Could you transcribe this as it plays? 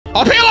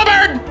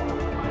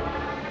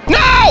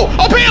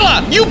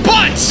You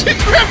butt!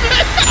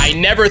 I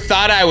never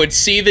thought I would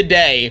see the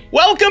day.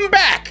 Welcome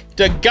back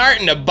to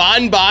Garten of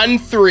Banban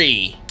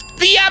 3.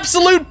 The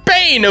absolute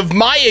bane of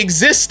my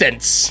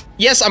existence.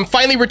 Yes, I'm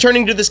finally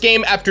returning to this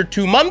game after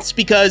 2 months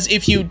because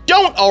if you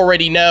don't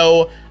already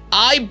know,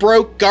 I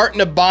broke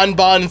Garten of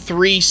Banban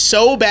 3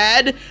 so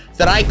bad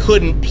that I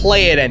couldn't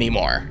play it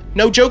anymore.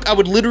 No joke, I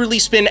would literally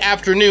spend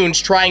afternoons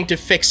trying to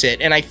fix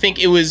it, and I think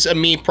it was a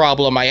me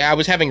problem. I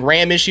was having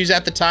RAM issues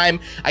at the time.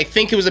 I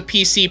think it was a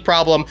PC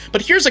problem,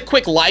 but here's a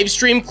quick live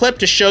stream clip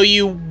to show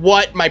you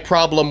what my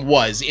problem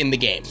was in the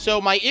game.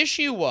 So my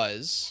issue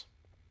was,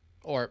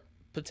 or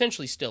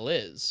potentially still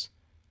is,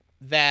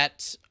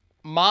 that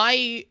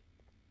my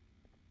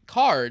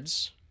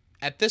cards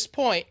at this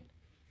point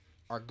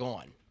are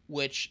gone,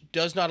 which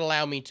does not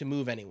allow me to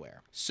move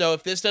anywhere. So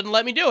if this doesn't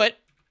let me do it,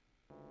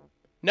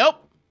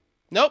 nope,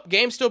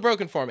 game's still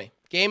broken for me.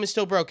 Game is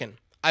still broken.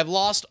 I've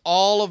lost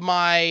all of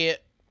my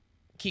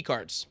key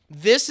cards.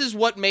 This is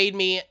what made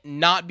me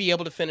not be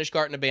able to finish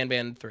Garten of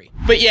Banban 3.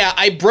 But yeah,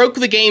 I broke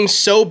the game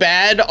so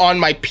bad on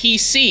my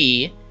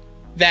PC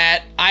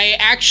that I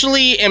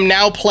actually am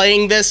now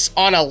playing this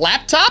on a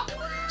laptop.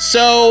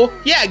 So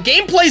yeah,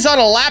 gameplay's on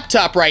a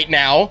laptop right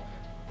now,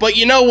 but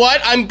you know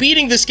what? I'm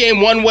beating this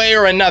game one way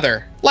or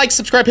another. Like,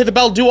 subscribe, hit the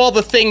bell, do all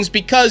the things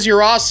because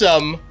you're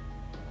awesome.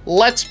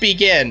 Let's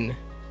begin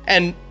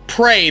and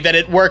pray that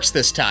it works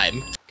this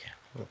time.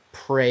 Okay,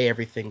 pray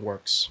everything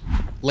works.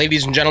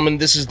 Ladies and gentlemen,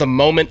 this is the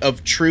moment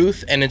of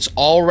truth and it's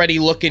already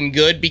looking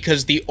good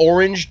because the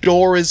orange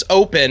door is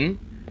open,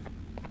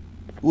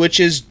 which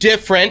is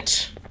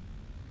different.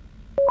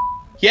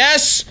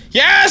 Yes,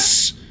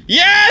 yes,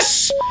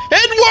 yes,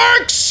 it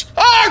works!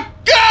 Oh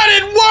God,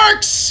 it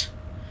works!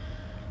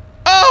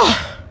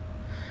 Oh,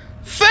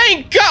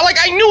 thank God, like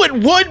I knew it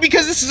would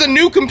because this is a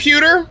new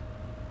computer.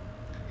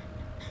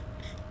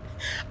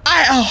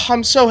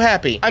 I'm so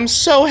happy. I'm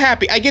so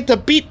happy. I get to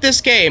beat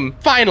this game,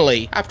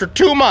 finally, after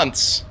 2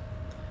 months.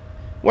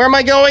 Where am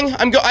I going?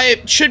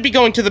 I should be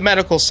going to the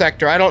medical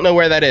sector. I don't know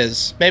where that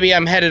is. Maybe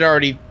I'm headed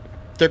already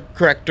the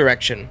correct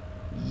direction.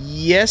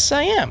 Yes,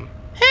 I am.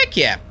 Heck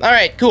yeah. All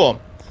right, cool.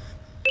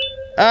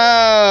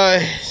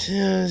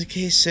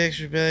 Case 6,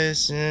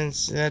 rebellious,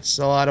 that's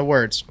a lot of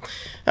words.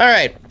 All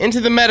right,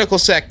 into the medical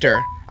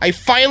sector. I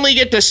finally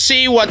get to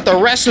see what the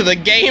rest of the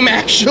game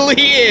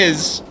actually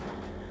is.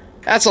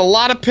 That's a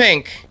lot of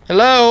pink.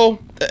 Hello?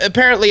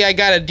 Apparently I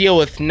gotta deal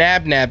with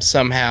Nab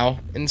somehow.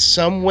 In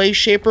some way,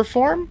 shape, or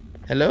form?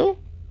 Hello?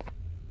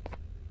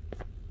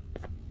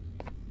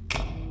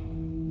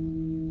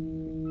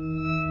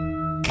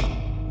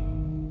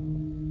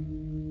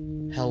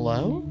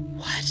 Hello?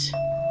 What?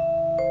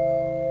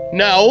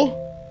 No!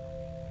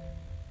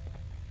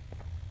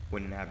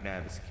 When Nab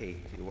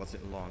escaped, it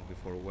wasn't long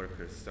before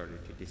workers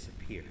started to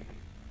disappear.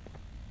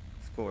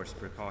 Of course,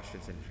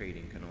 precautions and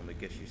trading can only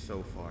get you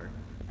so far,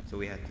 so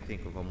we had to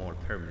think of a more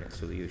permanent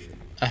solution.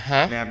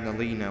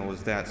 Nabnalina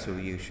was that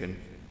solution.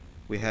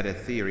 We had a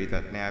theory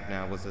that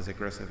Nabna was as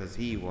aggressive as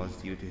he was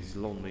due to his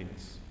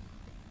loneliness.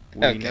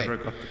 We never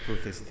got to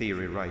prove this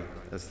theory right,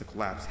 as the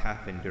collapse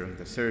happened during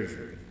the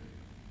surgery.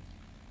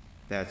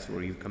 That's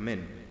where you come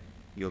in.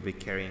 You'll be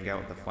carrying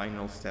out the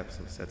final steps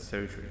of said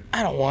surgery.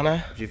 I don't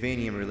wanna.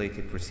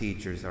 Juvenium-related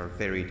procedures are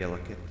very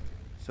delicate,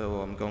 so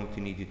I'm going to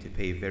need you to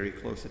pay very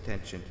close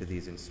attention to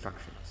these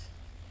instructions.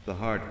 The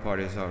hard part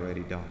is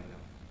already done.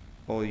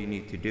 All you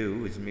need to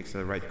do is mix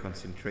the right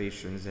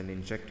concentrations and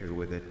inject her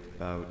with it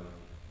about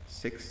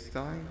 6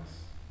 times.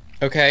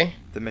 Okay.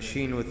 The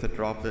machine with the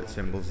droplet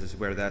symbols is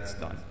where that's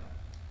done.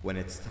 When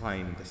it's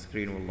timed, the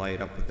screen will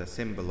light up with the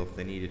symbol of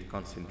the needed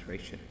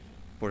concentration.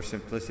 For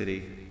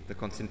simplicity, the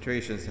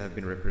concentrations have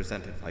been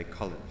represented by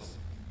colors.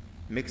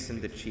 Mix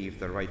and achieve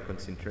the right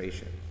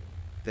concentration,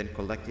 then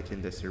collect it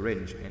in the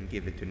syringe and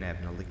give it to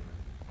Nabnali.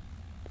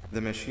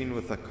 The machine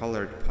with the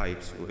colored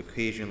pipes will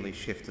occasionally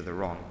shift to the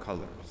wrong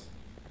colors,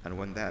 and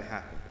when that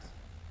happens,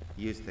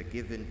 use the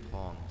given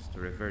tongs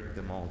to revert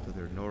them all to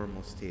their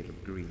normal state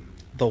of green.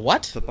 The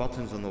what? The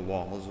buttons on the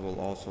walls will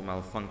also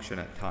malfunction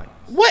at times.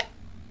 What?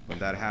 When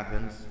that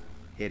happens,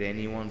 hit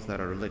any ones that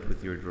are lit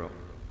with your drone.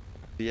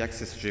 The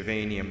excess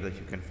juvenium that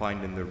you can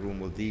find in the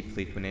room will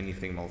deplete when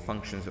anything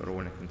malfunctions or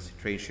when a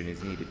concentration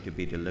is needed to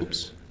be delivered.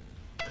 Oops.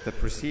 The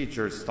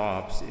procedure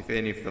stops if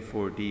any of the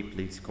 4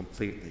 depletes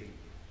completely.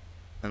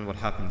 And what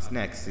happens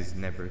next is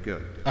never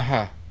good.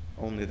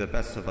 Only the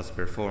best of us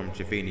perform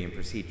juvenium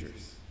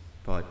procedures,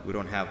 but we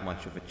don't have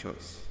much of a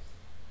choice.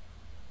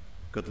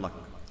 Good luck.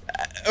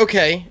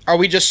 Okay, are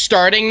we just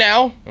starting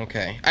now?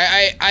 Okay,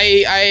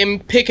 I am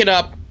picking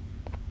up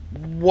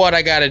what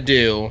I gotta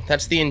do.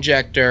 That's the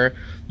injector.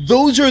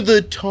 Those are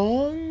the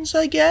tongs,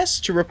 I guess,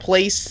 to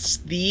replace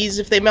these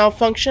if they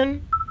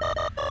malfunction.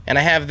 And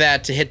I have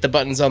that to hit the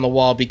buttons on the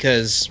wall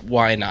because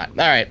why not? All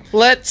right,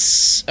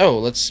 let's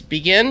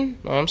begin.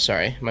 Oh, I'm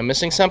sorry. Am I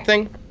missing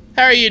something?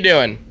 How are you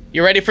doing?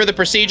 You ready for the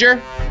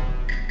procedure?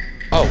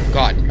 Oh,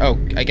 God. Oh,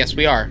 I guess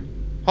we are.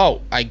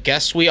 Oh, I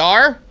guess we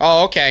are?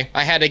 Oh, okay.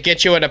 I had to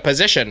get you in a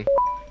position.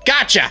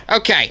 Gotcha.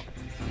 Okay.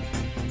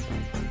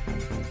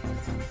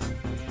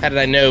 How did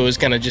I know it was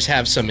gonna just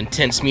have some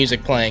intense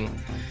music playing?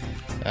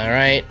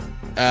 Alright.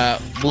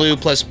 Blue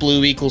plus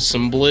blue equals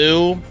some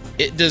blue.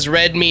 Does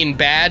red mean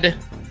bad?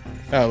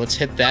 Oh, let's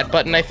hit that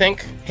button, I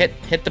think.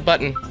 Hit the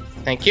button.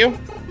 Thank you.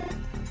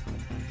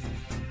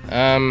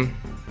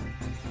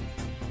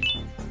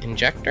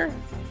 Injector?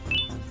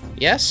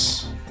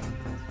 Yes?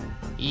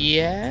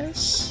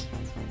 Yes?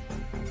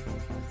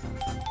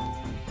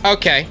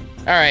 Okay.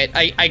 Alright,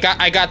 I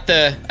got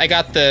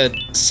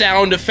the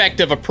sound effect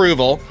of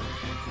approval.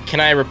 Can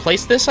I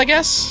replace this, I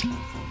guess?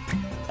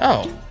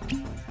 Oh.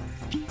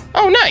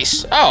 Oh,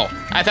 nice. Oh,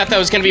 I thought that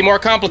was gonna be more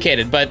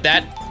complicated, but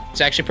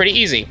that's actually pretty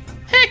easy.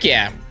 Heck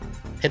yeah.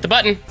 Hit the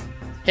button.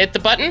 Hit the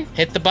button.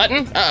 Hit the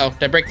button. Uh-oh,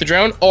 did I break the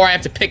drone? Or I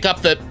have to pick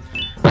up the...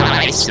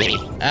 I see.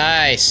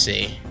 I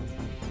see.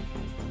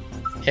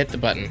 Hit the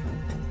button.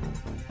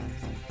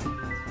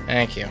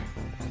 Thank you.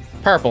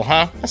 Purple,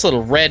 huh? That's a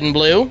little red and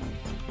blue.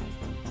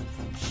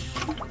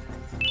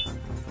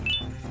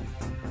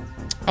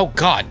 Oh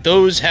god,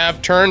 those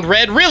have turned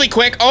red really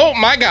quick. Oh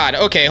my god.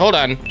 Okay, hold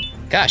on.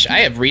 Gosh, I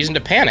have reason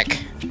to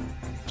panic.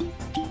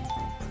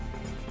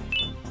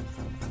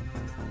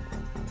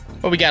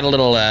 Well, we got a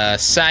little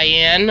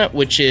cyan,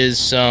 which is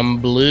some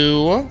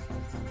blue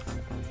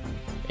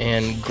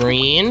and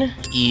green.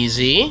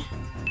 Easy.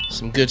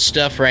 Some good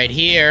stuff right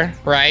here,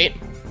 right?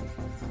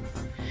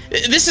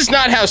 This is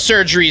not how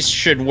surgeries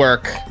should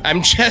work. I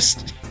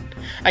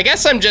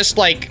guess I'm just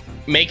like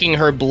making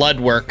her blood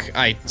work,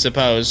 I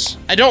suppose.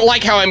 I don't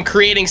like how I'm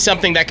creating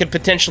something that could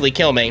potentially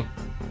kill me.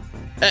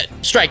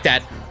 Strike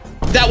that.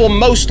 That will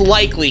most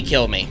likely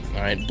kill me.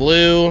 All right,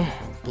 blue.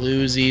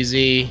 Blue's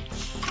easy.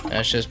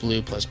 That's just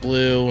blue plus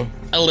blue.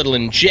 A little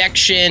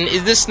injection.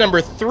 Is this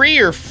number 3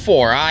 or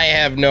 4? I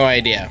have no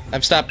idea.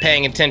 I've stopped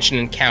paying attention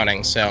and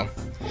counting, so.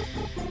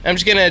 I'm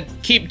just gonna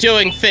keep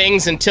doing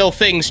things until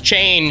things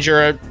change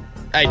or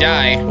I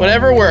die.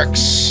 Whatever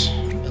works.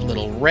 A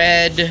little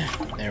red.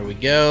 There we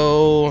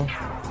go.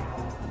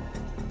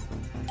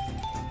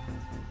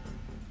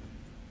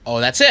 Oh,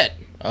 that's it.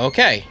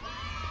 Okay.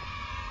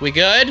 We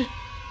good?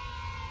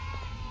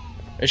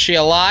 Is she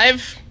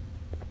alive?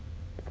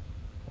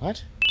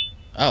 What?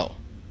 Oh.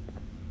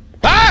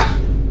 Ah!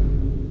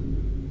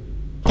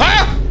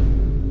 Ah!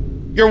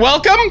 You're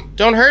welcome?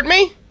 Don't hurt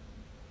me?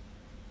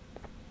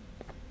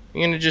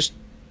 You're gonna just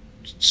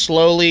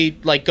slowly,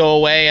 like, go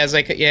away as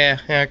I could? Yeah,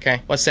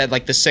 okay. What's that,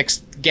 like the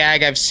 6th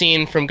gag I've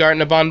seen from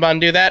Garten of Banban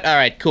do that?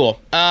 Alright,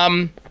 cool.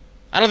 I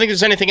don't think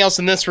there's anything else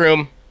in this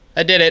room.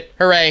 I did it.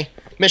 Hooray.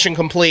 Mission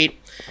complete.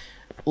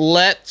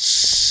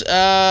 Let's,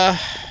 the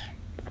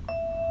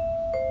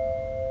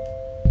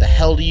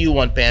hell do you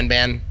want,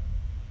 Banban?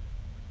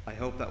 I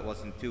hope that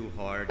wasn't too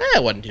hard.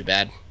 It wasn't too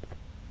bad.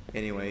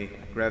 Anyway,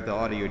 grab the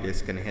audio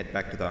disc and head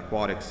back to the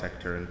aquatic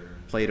sector and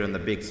play it on the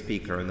big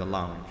speaker in the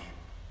lounge.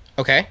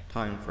 Okay.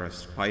 Time for a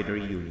spider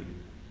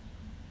union.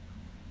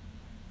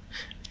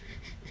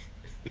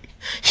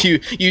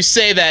 You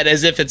say that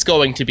as if it's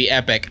going to be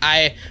epic.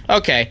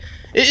 Okay.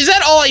 Is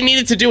that all I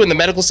needed to do in the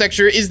medical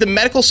sector? Is the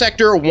medical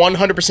sector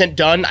 100%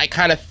 done? I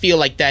kind of feel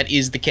like that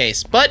is the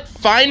case. But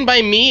fine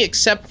by me,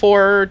 except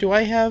for... Do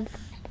I have...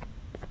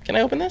 Can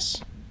I open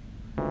this?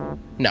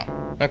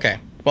 No. Okay.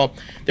 Well,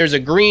 there's a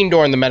green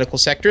door in the medical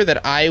sector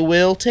that I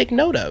will take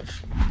note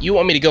of. You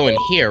want me to go in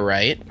here,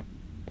 right?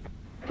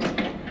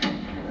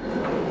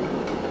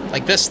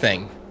 Like this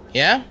thing.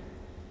 Yeah?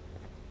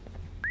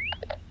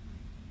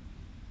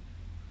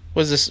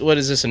 What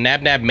is this, a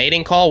nab-nab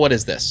mating call? What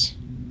is this?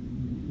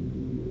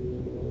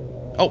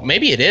 Oh,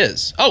 maybe it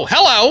is. Oh,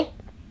 hello!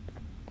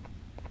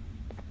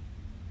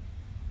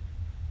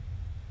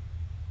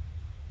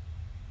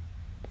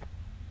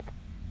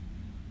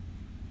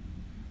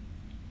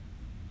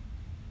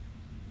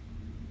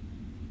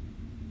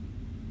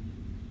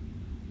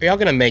 Are y'all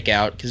gonna make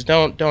out? Because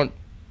don't...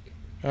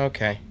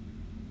 Okay.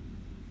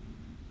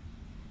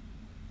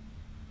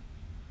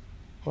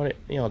 What,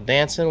 y'all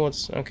dancing?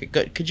 What's... Okay,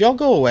 good. Could y'all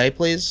go away,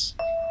 please?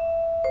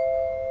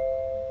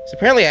 So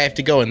apparently I have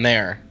to go in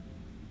there.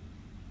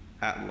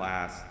 At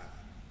last,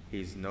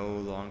 he's no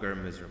longer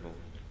miserable.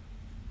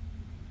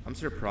 I'm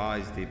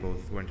surprised they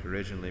both weren't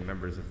originally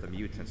members of the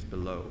mutants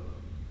below.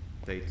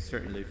 They'd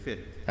certainly fit.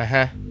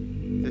 Uh-huh.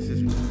 This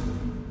is...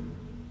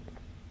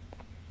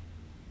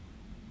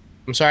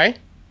 I'm sorry?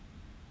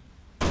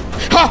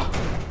 Ha!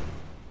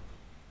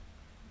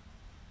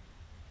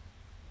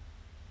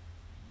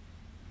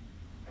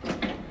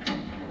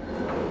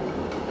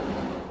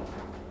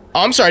 Oh,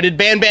 I'm sorry, did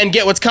Banban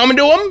get what's coming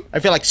to him? I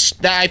feel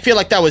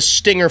like that was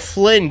Stinger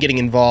Flynn getting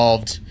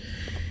involved.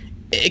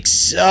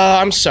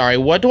 I'm sorry,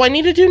 what do I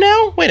need to do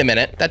now? Wait a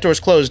minute, that door's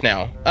closed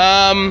now.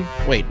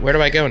 Wait, where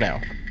do I go now?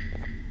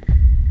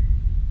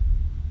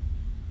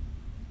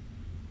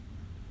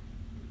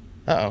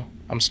 Uh-oh,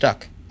 I'm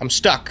stuck. I'm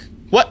stuck.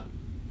 What?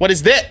 What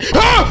is this?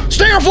 Ah!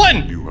 Stinger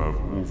Flynn! You have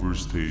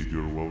overstayed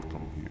your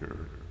welcome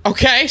here.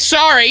 Okay,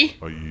 sorry.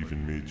 I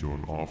even made you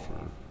an offer,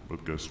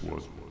 but guess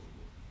what?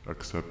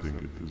 Accepting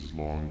it is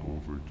long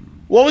overdue.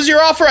 What was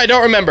your offer? I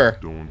don't remember.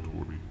 Don't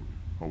worry.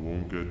 I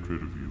won't get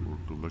rid of you or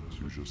collect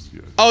you just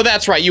yet. Oh,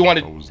 that's right. You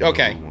wanted... I was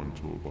okay. never one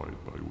to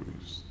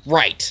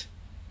Right.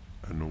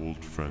 An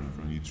old friend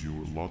needs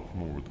you a lot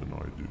more than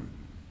I do.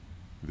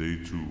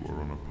 They too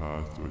are on a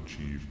path to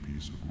achieve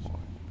peace of mind.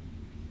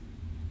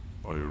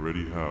 I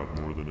already have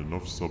more than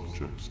enough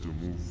subjects to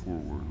move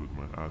forward with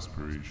my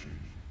aspiration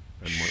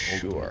and my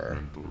ultimate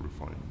mental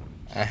refinement.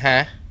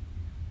 Uh-huh.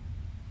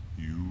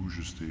 You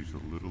just take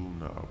a little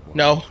nap while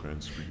No. I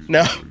transfer you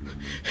No. to where you need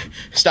to be.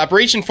 Stop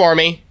reaching for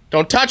me.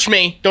 Don't touch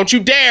me. Don't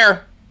you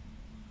dare.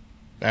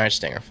 All right,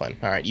 Stinger Flynn.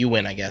 All right, you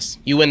win, I guess.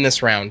 You win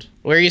this round.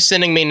 Where are you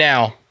sending me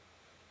now?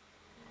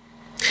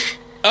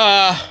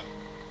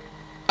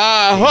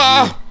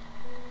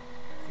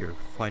 You're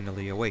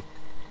finally awake.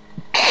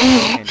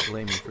 I can't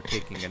blame you for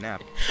taking a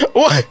nap.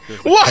 What? Feels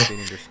like What? you've been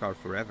in your scar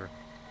forever.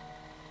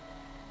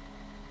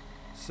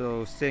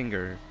 So,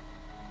 Stinger,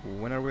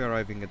 when are we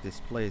arriving at this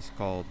place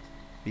called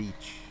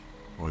Beach?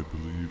 I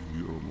believe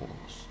we are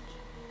lost.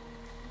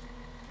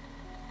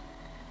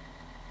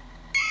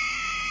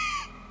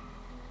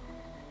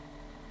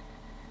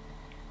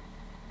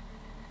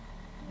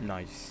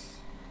 Nice.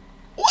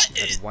 What?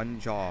 You had one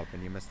job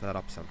and you messed that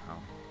up somehow.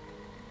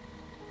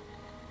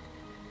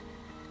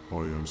 I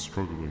am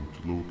struggling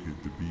to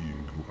locate the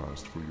being who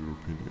asked for your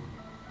opinion.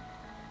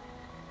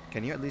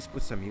 Can you at least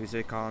put some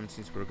music on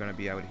since we're gonna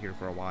be out here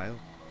for a while?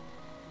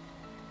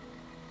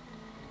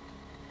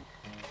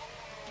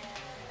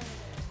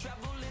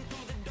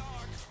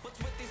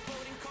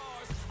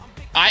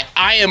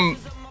 I am...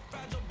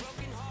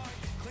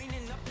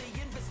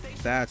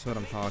 That's what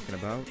I'm talking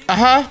about.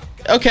 Uh-huh.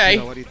 Okay.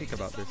 So what do you think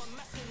about this?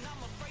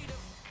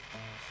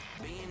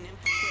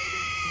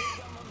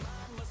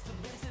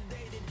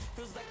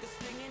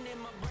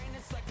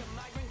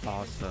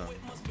 Awesome.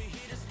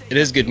 It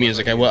is good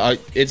music.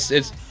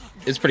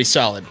 It's pretty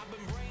solid.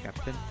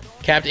 Captain?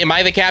 Captain, am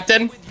I the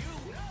captain?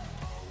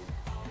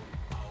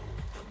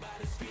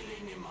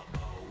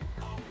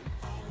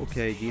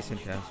 Okay,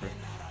 decent answer.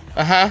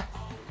 Uh-huh.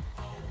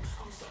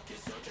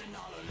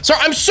 Sorry,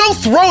 I'm so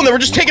thrown that we're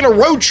just taking a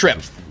road trip.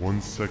 Just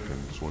 1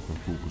 second so I can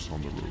focus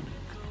on the road.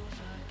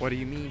 What do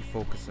you mean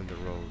focus on the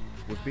road?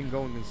 We've been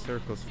going in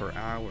circles for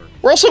hours.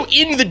 We're also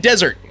in the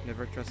desert.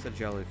 Never trust a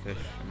jellyfish.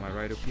 Am I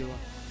right, Opila?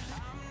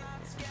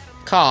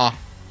 Caw.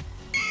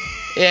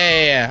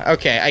 Yeah.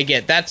 Okay, I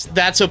get. That's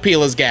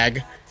Opila's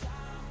gag.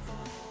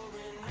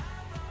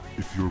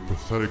 If your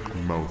pathetic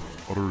mouth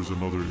utters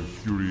another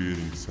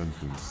infuriating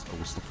sentence, I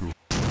will stop your...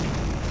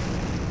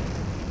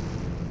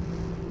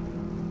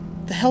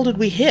 The hell did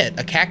we hit?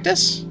 A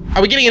cactus?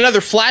 Are we getting another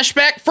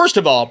flashback? First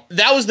of all,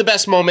 that was the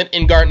best moment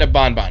in Garten of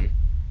Banban.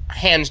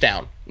 Hands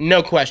down.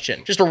 No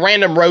question. Just a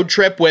random road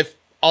trip with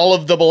all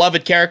of the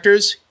beloved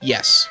characters?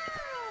 Yes.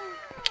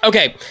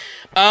 Okay.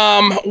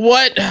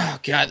 What? Oh,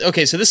 God.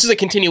 Okay, so this is a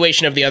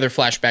continuation of the other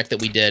flashback that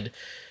we did.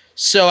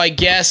 So I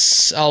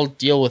guess I'll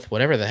deal with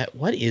whatever the heck.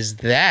 What is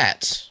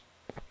that?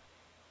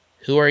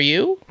 Who are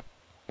you?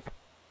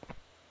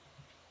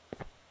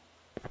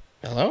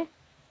 Hello?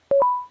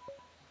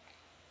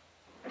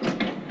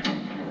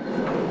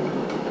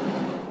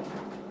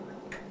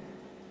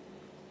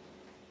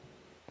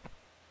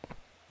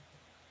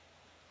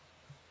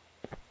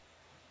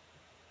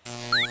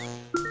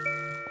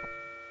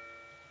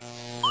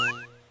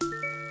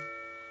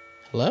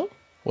 Hello?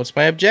 What's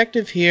my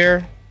objective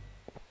here?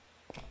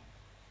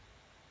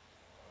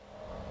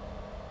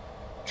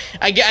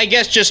 I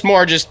guess just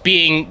more just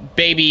being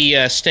baby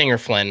Stinger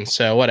Flynn,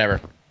 so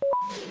whatever.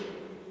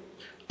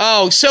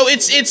 Oh, so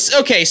it's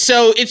okay,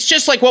 so it's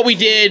just like what we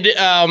did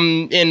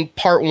in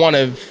part 1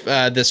 of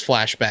this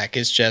flashback.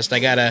 It's just, I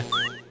gotta...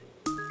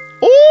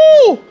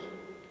 Ooh!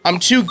 I'm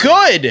too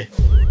good!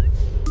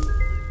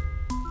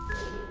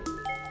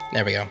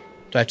 There we go.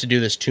 Do I have to do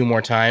this 2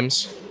 more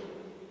times?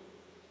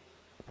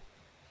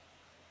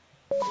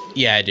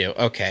 Yeah, I do.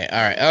 Okay,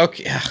 alright,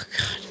 okay. Oh, God.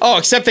 Oh,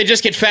 except they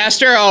just get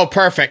faster? Oh,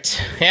 perfect.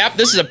 Yep,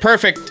 this is a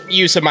perfect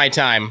use of my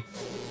time.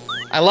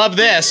 I love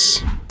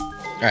this.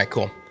 Alright,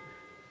 cool.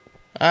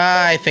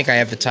 I think I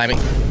have the timing.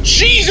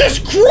 Jesus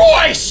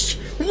Christ!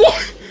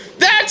 What?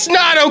 That's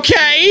not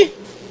okay!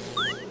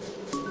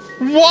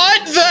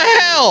 What the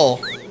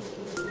hell?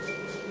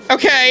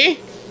 Okay.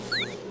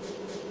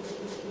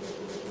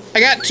 I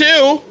got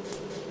 2.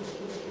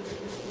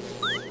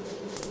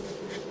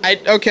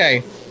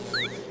 Okay.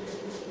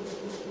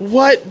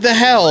 What the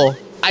hell?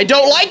 I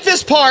don't like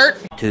this part!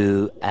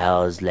 2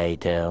 hours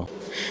later.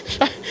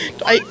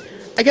 I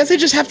guess I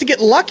just have to get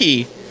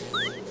lucky.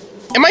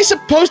 Am I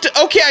supposed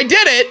to? Okay, I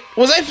did it.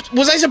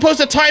 Was I supposed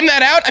to time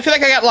that out? I feel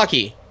like I got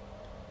lucky.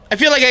 I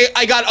feel like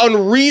I got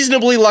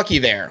unreasonably lucky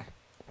there.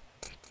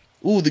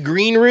 Ooh, the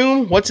green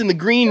room? What's in the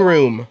green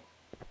room?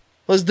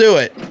 Let's do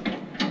it.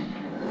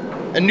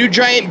 A new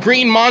giant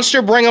green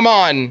monster, bring him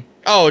on.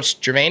 Oh, it's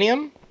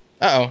germanium?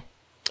 Uh-oh.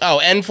 Oh,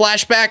 end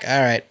flashback?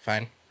 Alright,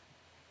 fine.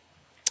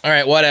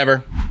 Alright,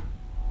 whatever.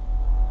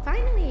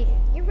 Finally,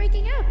 you're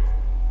waking up.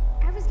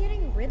 I was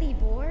getting really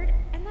bored,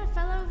 and that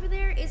fella over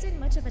there isn't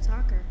much of a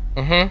talker.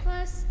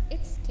 Plus,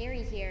 it's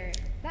scary here.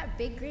 That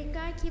big green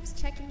guy keeps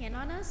checking in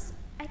on us.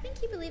 I think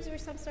he believes we're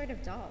some sort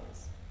of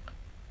dolls.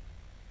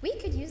 We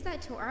could use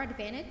that to our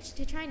advantage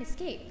to try and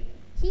escape.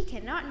 he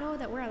cannot know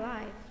that we're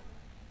alive.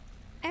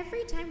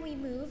 Every time we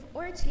move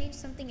or change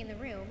something in the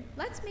room,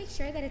 let's make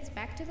sure that it's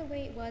back to the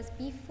way it was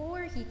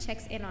before he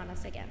checks in on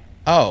us again.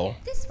 Oh.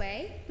 This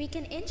way, we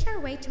can inch our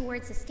way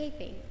towards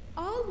escaping,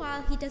 all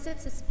while he doesn't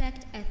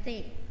suspect a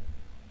thing.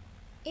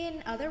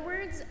 In other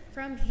words,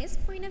 from his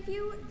point of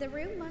view, the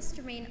room must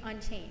remain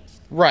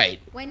unchanged.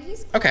 Right. When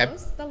he's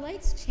close, the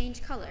lights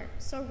change color,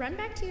 so run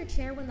back to your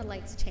chair when the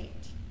lights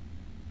change.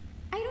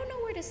 I don't know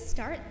where to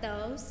start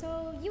though,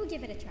 so you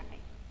give it a try.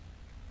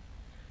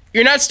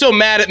 You're not still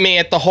mad at me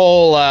at the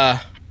whole,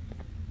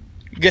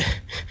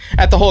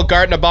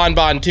 Garten of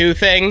Banban 2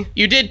 thing?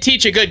 You did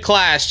teach a good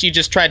class, you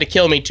just tried to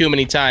kill me too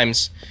many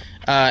times.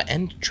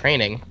 End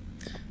training.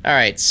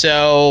 Alright,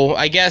 so,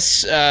 I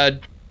guess I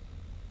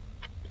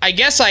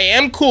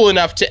am cool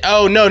enough to,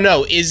 oh,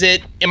 no, is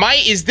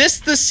this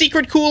the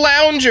secret cool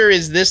lounge, or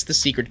is this the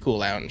secret cool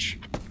lounge?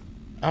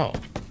 Oh.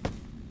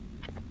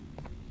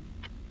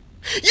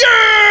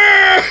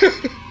 Yeah!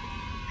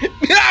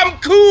 I'm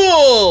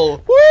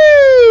cool!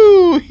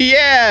 Woo!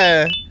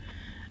 Yeah!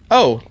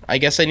 Oh, I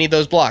guess I need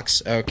those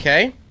blocks.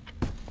 Okay.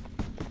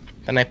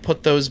 Then I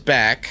put those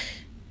back.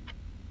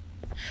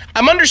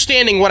 I'm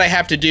understanding what I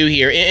have to do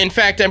here. In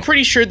fact, I'm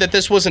pretty sure that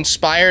this was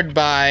inspired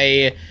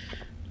by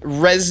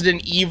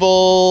Resident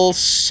Evil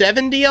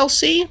 7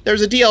 DLC? There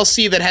was a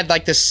DLC that had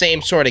like the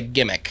same sort of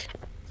gimmick.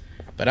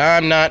 But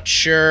I'm not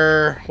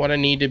sure what I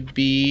need to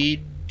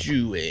be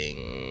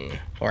doing.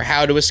 Or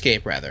how to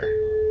escape, rather.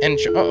 And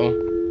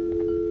uh-oh.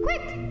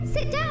 Quick,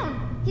 sit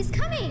down. He's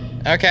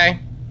coming. Okay.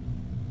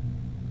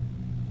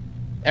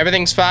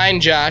 Everything's fine,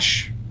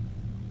 Josh.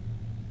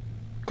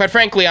 Quite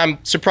frankly, I'm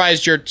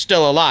surprised you're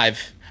still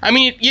alive. I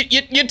mean,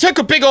 you took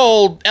a big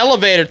old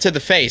elevator to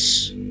the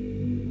face.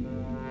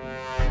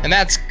 And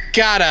that's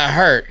gotta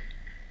hurt.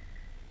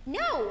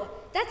 No,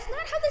 that's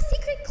not how the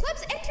secret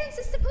club's entrance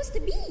is supposed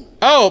to be.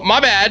 Oh, my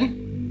bad.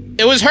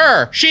 It was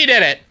her. She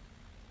did it.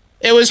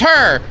 It was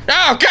her.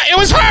 Oh, God, it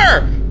was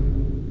her!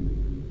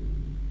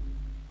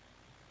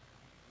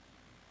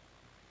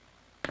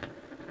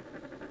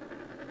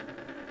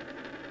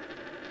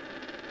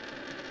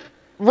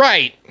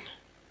 Right.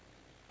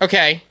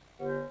 Okay.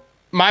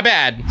 My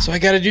bad. So I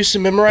gotta do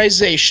some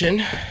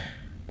memorization,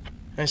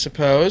 I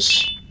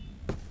suppose.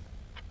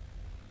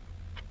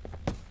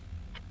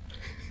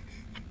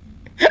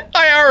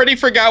 I already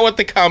forgot what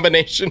the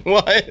combination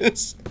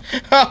was.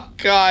 Oh,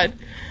 God.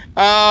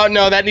 Oh,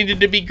 no, that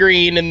needed to be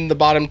green, and the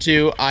bottom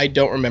two, I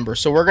don't remember.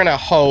 So we're gonna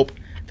hope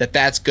that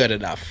that's good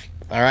enough.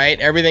 All right,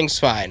 everything's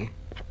fine.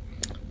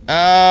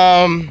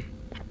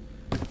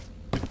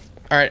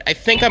 Alright, I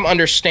think I'm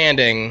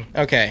understanding.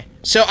 Okay.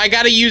 So I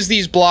gotta use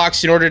these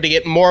blocks in order to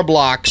get more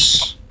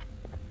blocks.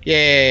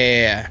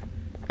 Yeah.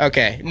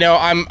 Okay. No,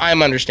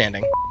 I'm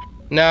understanding.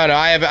 No,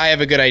 I have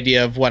a good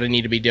idea of what I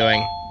need to be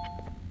doing.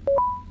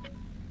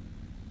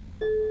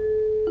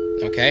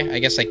 Okay, I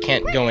guess I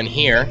can't go in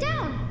here. Sit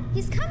down.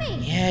 He's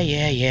coming.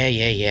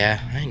 Yeah.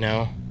 I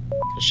know.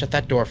 Let's shut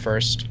that door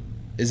first.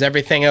 Is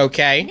everything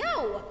okay?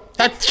 No,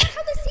 that's not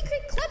how the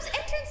secret club's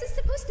entrance is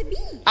supposed to be.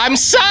 I'm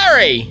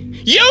sorry!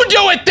 You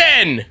do it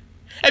then!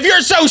 If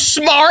you're so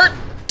smart,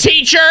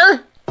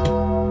 teacher!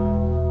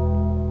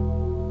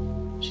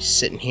 She's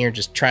sitting here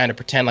just trying to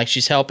pretend like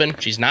she's helping.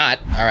 She's not.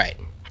 Alright.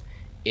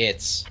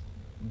 It's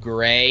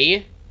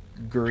gray,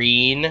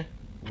 green,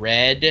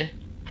 red,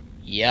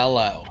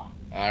 yellow.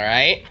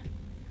 Alright?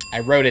 I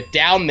wrote it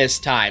down this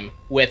time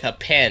with a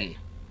pen.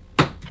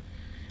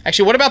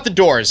 Actually, what about the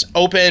doors?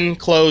 Open,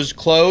 closed,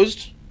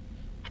 closed.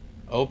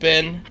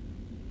 Open,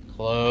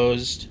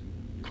 closed,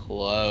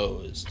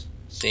 closed.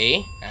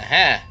 See?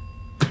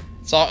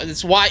 So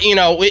it's why, you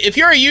know, if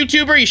you're a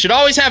YouTuber, you should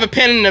always have a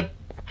pen and a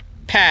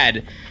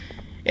pad.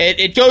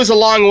 It goes a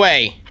long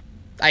way.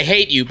 I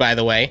hate you, by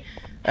the way.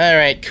 All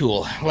right,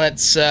 cool.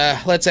 Let's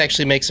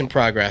actually make some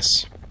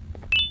progress.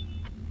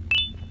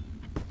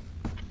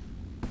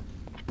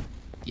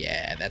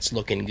 Yeah, that's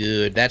looking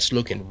good. That's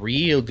looking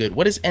real good.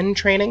 What is end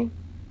training?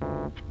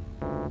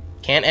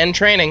 Can't end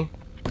training.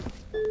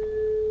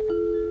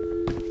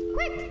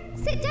 Quick,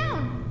 sit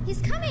down. He's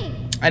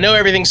coming. I know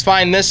everything's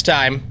fine this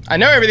time. I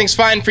know everything's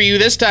fine for you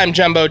this time,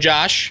 Jumbo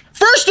Josh.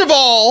 First of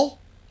all,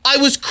 I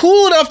was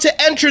cool enough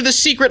to enter the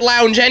secret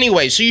lounge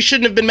anyway, so you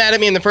shouldn't have been mad at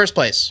me in the first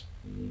place.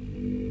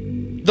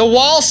 The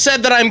wall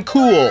said that I'm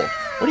cool.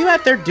 What are you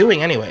out there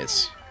doing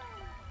anyways?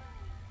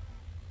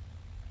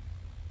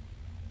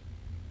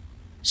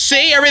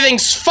 See,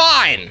 everything's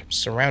fine. I'm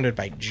surrounded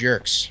by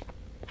jerks.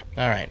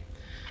 All right.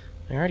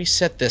 I already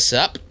set this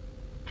up.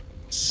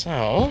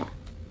 So,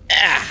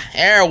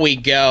 there we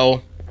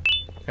go.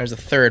 There's a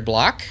third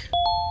block.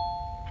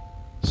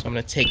 So I'm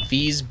gonna take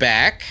these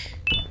back.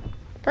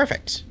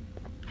 Perfect.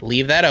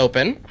 Leave that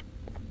open.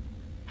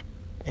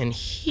 And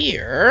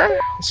here,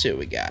 let's see what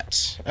we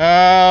got.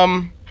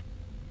 A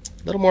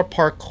little more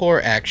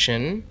parkour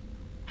action.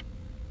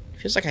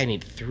 Feels like I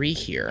need 3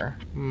 here.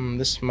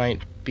 This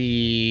might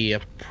be a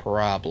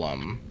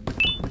problem.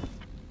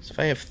 So if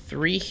I have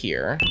 3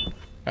 here,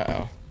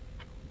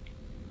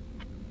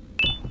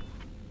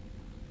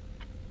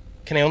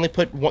 can I only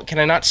put one? Can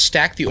I not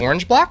stack the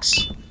orange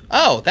blocks?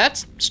 Oh,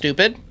 that's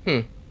stupid.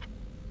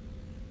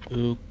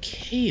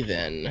 Okay,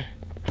 then.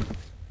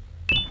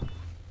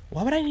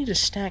 Why would I need to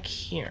stack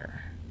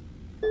here?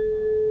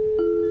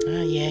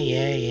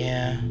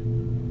 Yeah.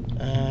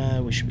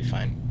 We should be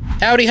fine.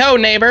 Howdy ho,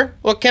 neighbor.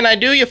 What can I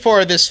do you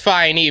for this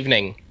fine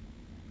evening?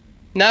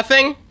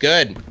 Nothing?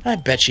 Good. I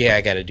bet you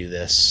I gotta do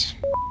this.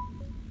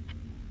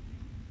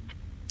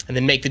 And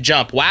then make the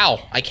jump.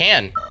 Wow, I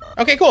can.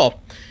 Okay,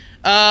 cool.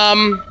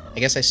 I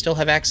guess I still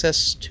have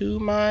access to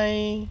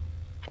my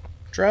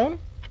drone?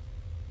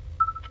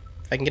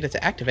 If I can get it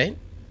to activate.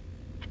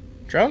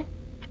 Drone?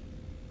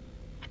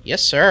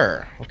 Yes,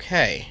 sir.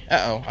 Okay.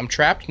 Uh-oh, I'm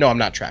trapped? No, I'm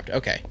not trapped.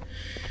 Okay.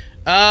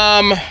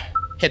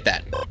 Hit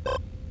that.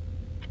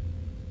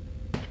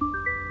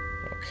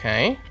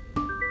 Okay.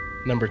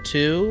 Number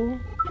 2.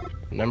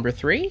 Number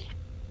 3.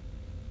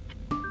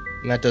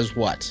 And that does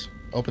what?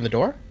 Open the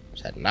door?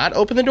 Does that not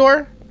open the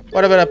door?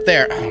 What about up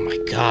there? Oh my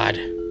god.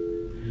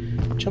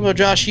 Jumbo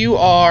Josh, you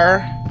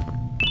are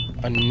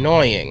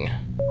annoying.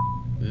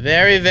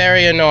 Very,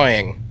 very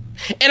annoying.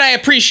 And I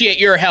appreciate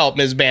your help,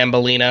 Ms.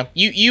 Bambolina.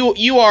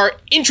 You are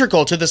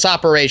integral to this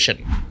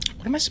operation.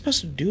 What am I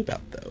supposed to do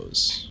about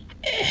those?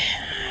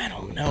 I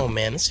don't know,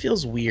 man. This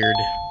feels weird.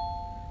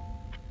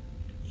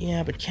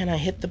 Yeah, but can I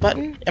hit the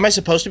button? Am I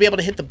supposed to be able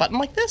to hit the button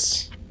like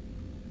this?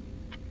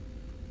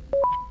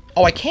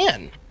 Oh, I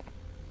can.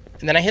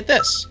 And then I hit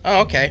this.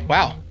 Oh, okay.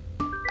 Wow.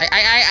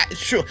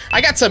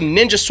 I got some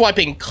ninja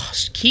swiping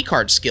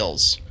keycard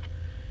skills.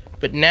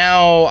 But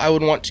now I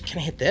would want to... Can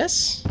I hit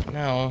this?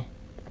 No.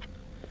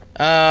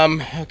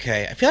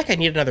 Okay. I feel like I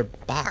need another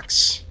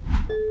box.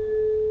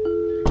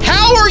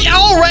 How are you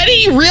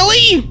already?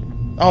 Really?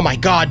 Oh my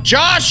god,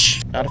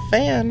 Josh! Not a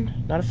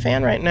fan. Not a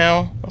fan right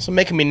now. Also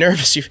making me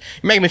nervous. You're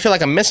making me feel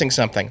like I'm missing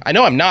something. I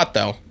know I'm not,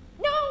 though.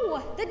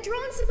 No! The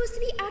drone's supposed to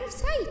be out of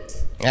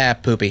sight. Ah,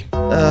 poopy.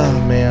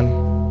 Oh,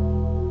 man.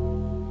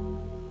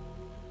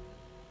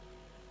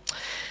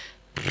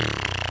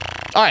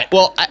 Alright,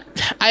 well,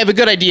 I have a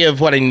good idea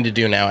of what I need to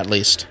do now, at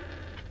least.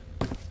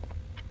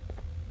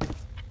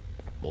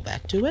 Will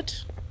that do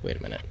it? Wait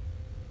a minute.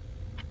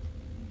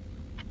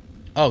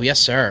 Oh, yes,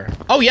 sir.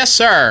 Oh, yes,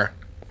 sir!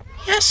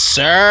 Yes,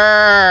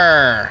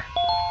 sir!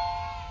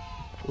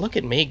 Look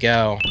at me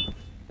go.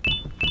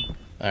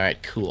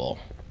 Alright, cool.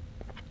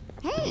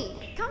 Hey,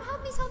 come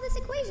help me solve this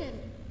equation.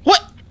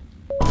 What?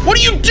 What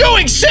are you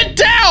doing? Sit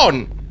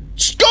down!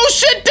 Go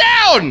sit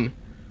down!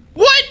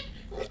 What?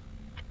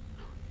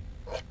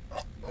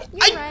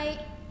 You're right.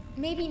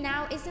 Maybe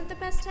now isn't the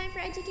best time for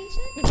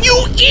education?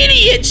 You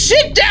idiot!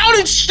 Sit down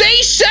and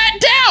stay sat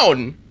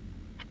down!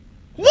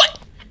 What?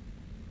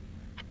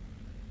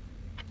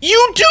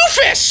 You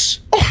doofus!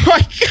 Oh my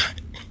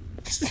god.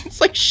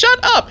 It's like, shut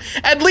up.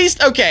 At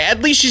least, okay,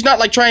 at least she's not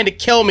like trying to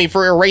kill me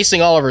for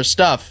erasing all of her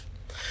stuff.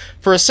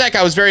 For a sec,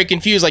 I was very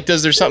confused. Like,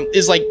 does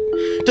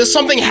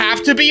something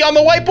have to be on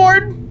the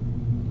whiteboard?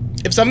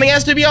 If something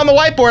has to be on the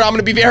whiteboard, I'm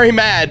gonna be very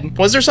mad.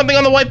 Was there something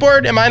on the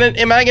whiteboard? Am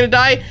I gonna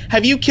die?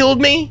 Have you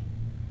killed me?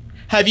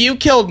 Have you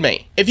killed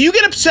me? If you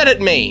get upset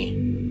at me,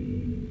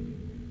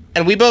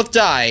 and we both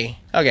die,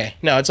 okay,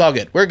 no, it's all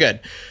good. We're good.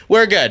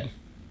 We're good.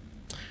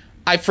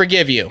 I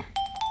forgive you.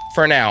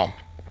 For now.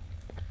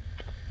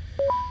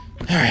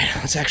 Alright,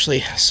 let's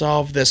actually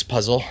solve this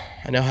puzzle.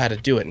 I know how to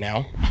do it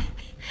now.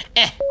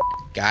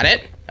 Got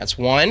it. That's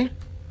one.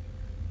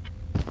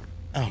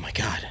 Oh my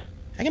god.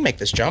 I can make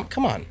this jump.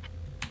 Come on.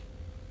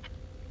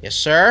 Yes,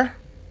 sir.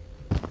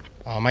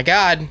 Oh my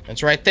god.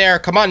 It's right there.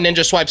 Come on,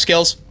 ninja swipe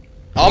skills.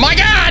 Oh my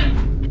god!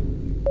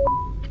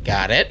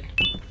 Got it.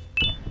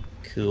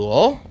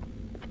 Cool.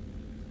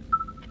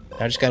 Now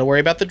I just gotta worry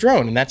about the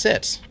drone, and that's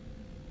it.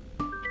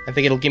 I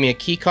think it'll give me a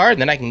key card,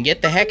 and then I can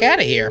get the heck out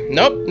of here.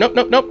 Nope, nope,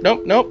 nope, nope,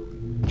 nope, nope.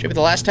 Should be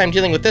the last time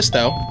dealing with this,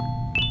 though.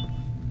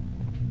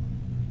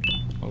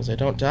 As long as I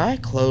don't die,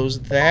 close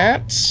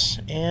that.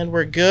 And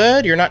we're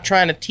good. You're not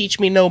trying to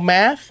teach me no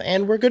math,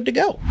 and we're good to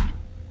go.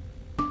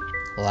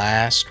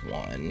 Last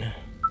one.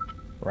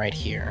 Right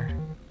here.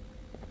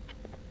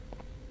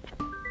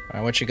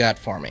 Alright, what you got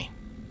for me?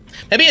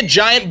 Maybe a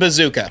giant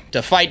bazooka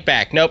to fight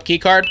back. Nope, key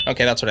card?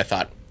 Okay, that's what I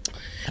thought.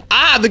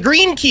 Ah, the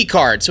green key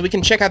card! So we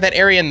can check out that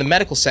area in the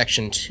medical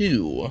section,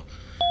 too.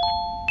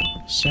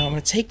 So I'm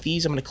gonna take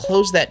these, I'm gonna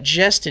close that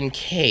just in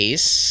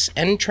case.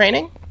 End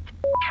training?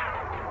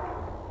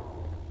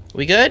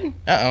 We good?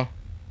 Uh-oh.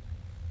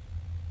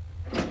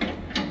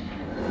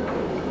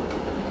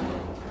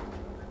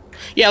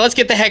 Yeah, let's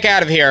get the heck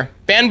out of here.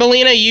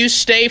 Banbolina, you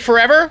stay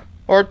forever?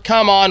 Or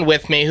come on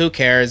with me, who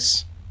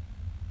cares?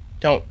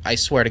 Don't, I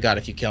swear to God,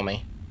 if you kill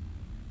me.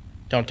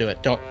 Don't do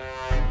it, don't.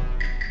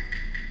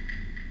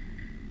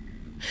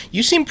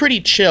 You seem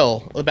pretty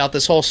chill about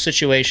this whole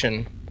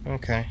situation.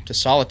 Okay, to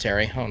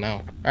solitary, oh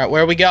no. Alright,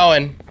 where are we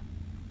going?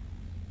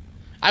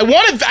 I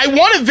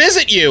wanna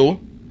visit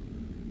you!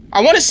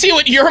 I wanna see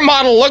what your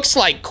model looks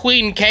like,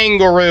 Queen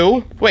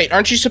Kangaroo. Wait,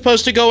 aren't you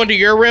supposed to go into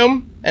your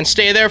room and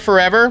stay there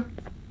forever?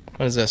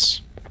 What is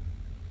this?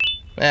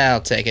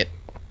 I'll take it.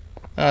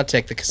 I'll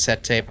take the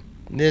cassette tape.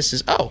 This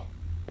is, oh.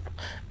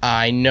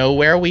 I know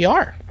where we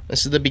are.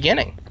 This is the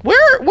beginning.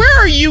 Where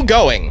are you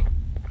going?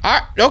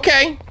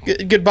 Okay.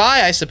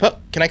 Goodbye, I suppose.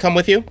 Can I come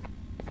with you?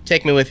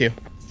 Take me with you.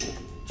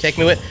 Take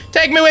me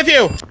with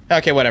you!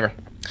 Okay, whatever.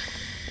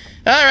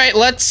 Alright,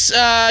 let's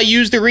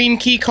use the green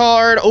key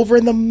card over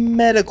in the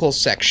medical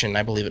section,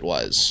 I believe it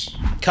was.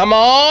 Come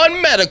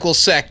on, medical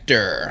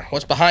sector.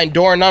 What's behind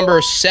door number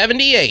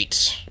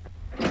 78?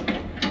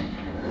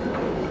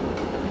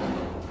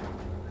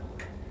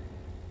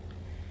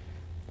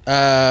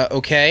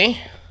 Okay.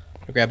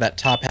 I'll grab that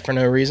top hat for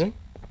no reason.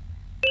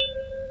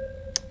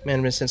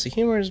 Management's sense of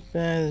humor is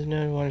bad.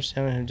 No one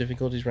understands having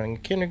difficulties running a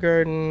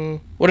kindergarten.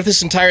 What if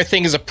this entire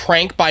thing is a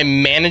prank by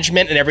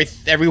management and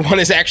everyone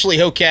is actually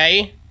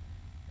okay?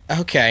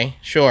 Okay,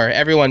 sure.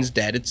 Everyone's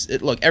dead.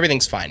 Look,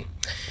 everything's fine.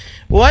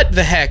 What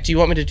the heck do you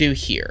want me to do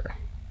here?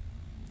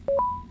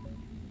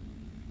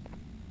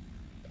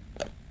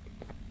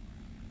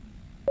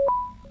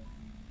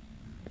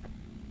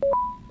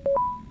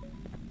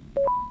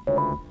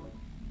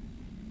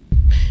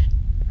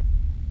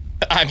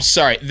 I'm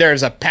sorry.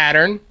 There's a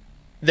pattern.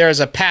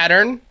 There's a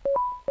pattern.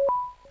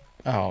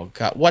 Oh,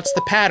 God. What's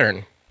the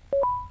pattern?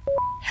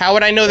 How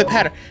would I know the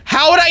pattern?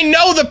 How would I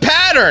know the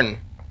pattern?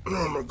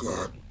 Oh, my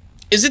God.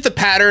 Is it the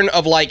pattern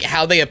of, like,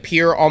 how they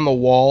appear on the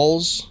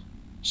walls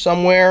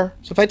somewhere?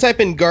 So if I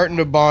type in Garten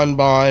of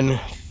Banban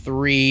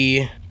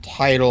 3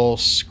 title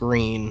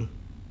screen,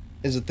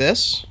 is it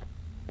this?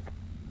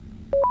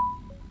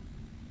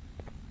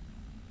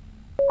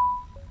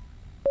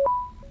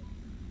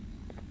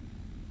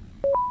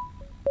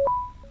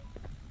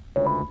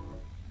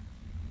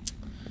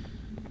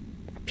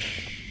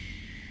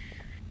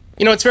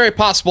 You know, it's very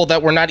possible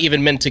that we're not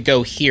even meant to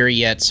go here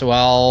yet, so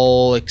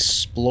I'll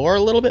explore a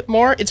little bit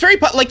more. It's very,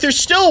 like, there's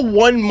still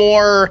one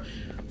more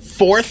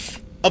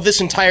fourth of this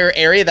entire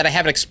area that I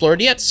haven't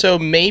explored yet, so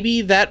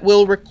maybe that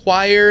will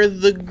require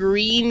the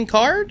green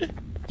card?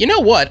 You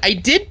know what? I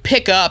did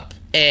pick up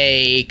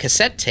a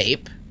cassette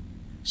tape,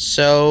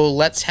 so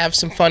let's have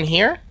some fun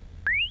here.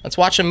 Let's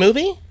watch a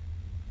movie?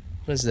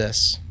 What is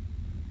this?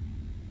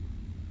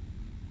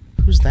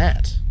 Who's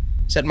that?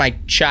 Is that my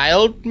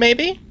child,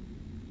 maybe?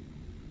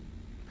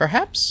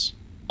 Perhaps?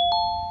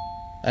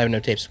 I have no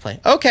tapes to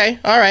play. Okay,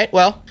 alright,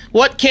 well,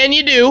 what can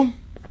you do?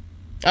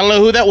 I don't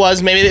know who that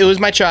was, maybe it was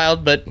my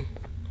child, but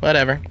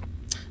whatever.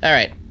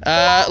 Alright,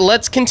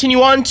 let's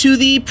continue on to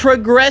the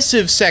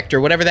progressive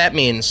sector, whatever that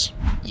means.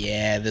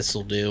 Yeah,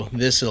 this'll do.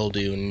 This'll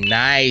do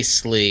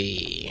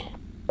nicely.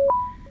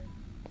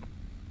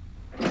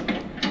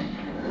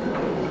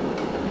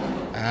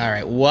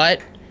 Alright,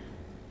 what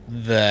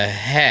the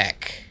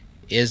heck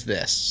is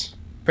this?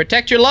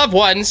 Protect your loved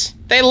ones.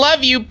 They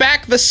love you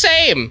back the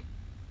same.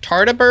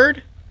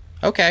 Tardigrade?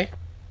 Okay.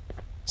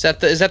 Is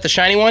that the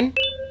shiny one?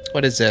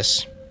 What is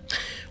this?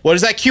 What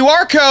is that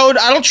QR code?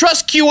 I don't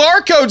trust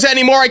QR codes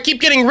anymore. I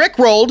keep getting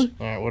rickrolled.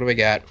 All right, what do we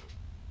got?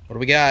 What do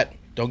we got?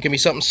 Don't give me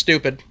something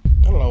stupid. I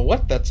don't know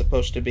what that's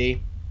supposed to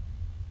be.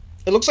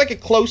 It looks like a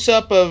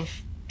close-up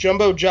of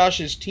Jumbo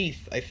Josh's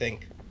teeth, I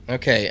think.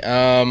 Okay,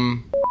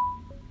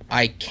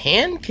 I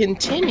can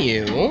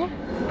continue.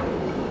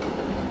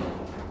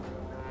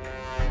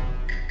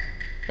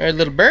 All right,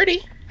 little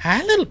birdie.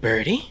 Hi, little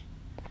birdie.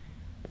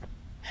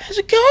 How's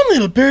it going,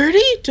 little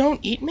birdie? Don't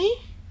eat me.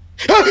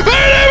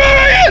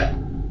 I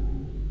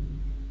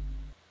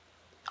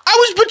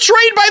was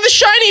betrayed by the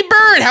shiny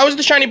bird. How is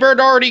the shiny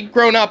bird already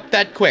grown up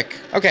that quick?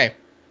 Okay.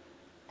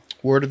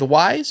 Word of the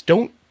wise,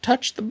 don't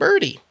touch the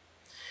birdie.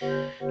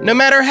 No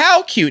matter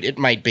how cute it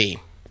might be.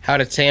 How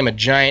to tame a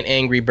giant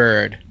angry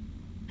bird.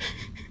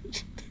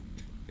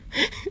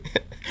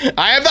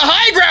 I have the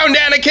high ground,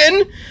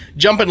 Anakin!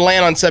 Jump and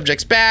land on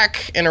subject's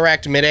back,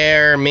 interact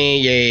midair,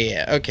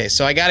 yeah. Okay,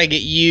 so I gotta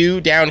get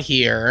you down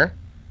here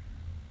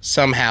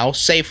somehow,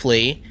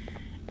 safely,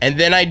 and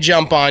then I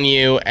jump on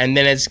you, and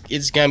then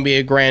it's gonna be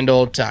a grand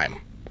old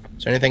time.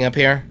 Is there anything up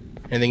here?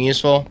 Anything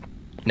useful?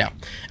 No.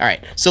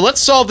 Alright, so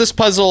let's solve this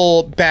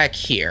puzzle back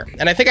here.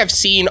 And I think I've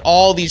seen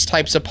all these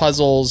types of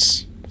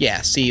puzzles.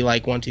 Yeah, see,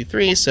 like 1, 2,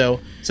 3, so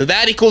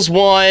that equals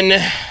 1,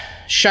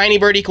 shiny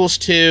bird equals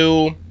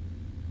 2,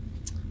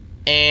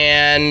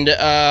 and,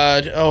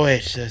 oh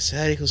wait, so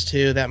that equals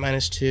 2, that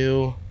minus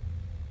 2,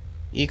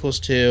 equals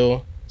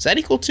 2. Does that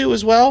equal 2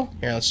 as well?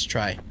 Here, let's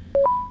try.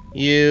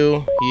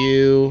 3,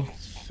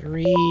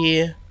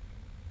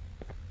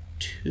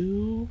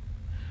 2.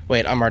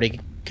 Wait, I'm already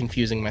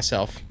confusing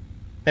myself.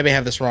 Maybe I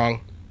have this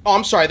wrong. Oh,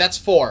 I'm sorry, that's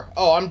 4.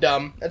 Oh, I'm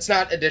dumb. That's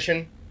not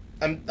addition.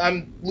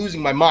 I'm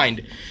losing my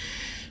mind.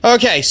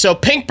 Okay, so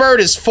pink bird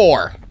is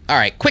 4.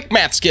 Alright, quick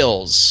math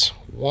skills.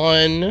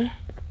 1,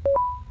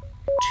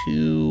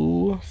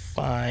 2,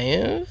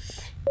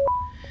 5,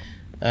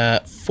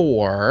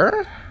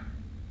 4,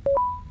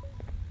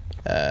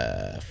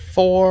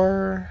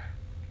 4,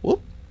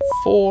 whoop,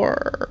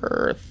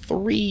 4,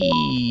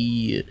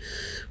 3,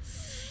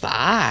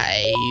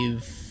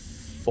 5,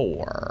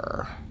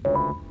 4.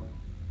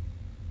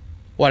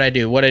 What'd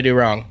I do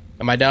wrong?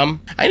 Am I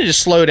dumb? I need to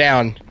slow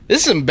down.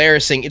 This is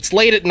embarrassing. It's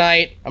late at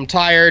night. I'm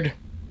tired.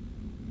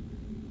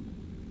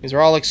 These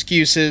are all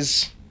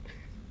excuses.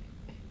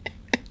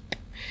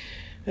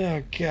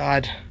 Oh,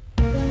 God.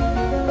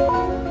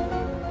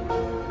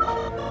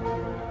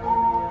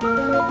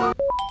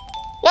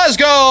 Let's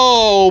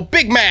go!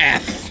 Big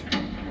math!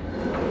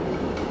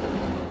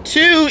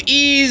 2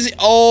 easy.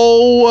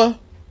 Oh.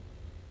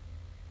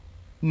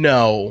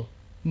 No.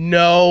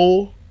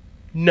 No.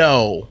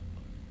 No.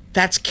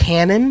 That's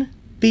canon?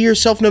 Be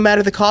yourself no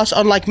matter the cost,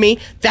 unlike me.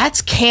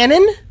 That's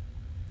canon?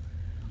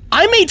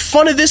 I made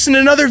fun of this in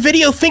another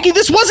video thinking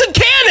this wasn't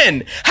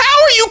canon!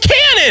 How are you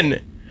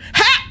canon?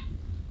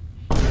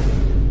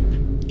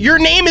 Your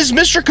name is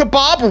Mr.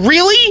 Kebab?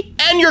 Really?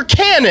 And you're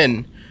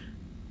canon?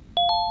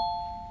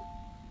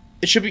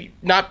 It should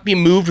not be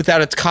moved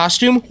without its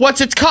costume? What's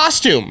its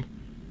costume?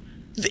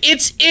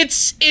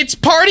 It's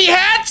party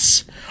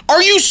hats?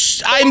 Are you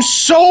I'm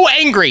so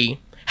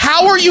angry.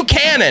 How are you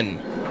canon?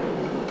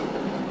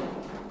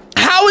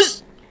 How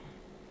is...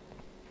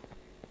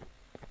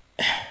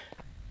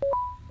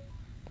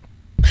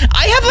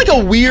 I have like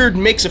a weird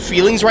mix of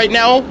feelings right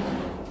now.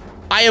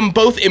 I am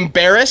both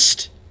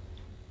embarrassed,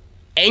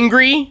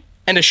 angry,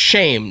 and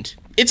ashamed.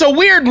 It's a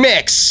weird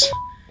mix.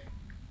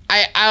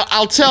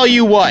 I'll tell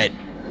you what.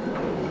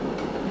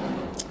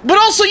 But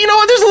also, you know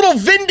what? There's a little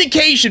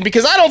vindication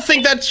because I don't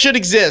think that should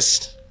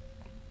exist.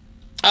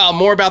 Oh,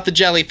 more about the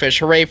jellyfish.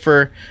 Hooray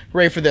for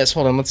this.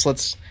 Hold on,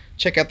 let's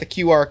check out the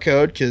QR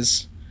code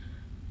because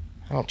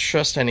I don't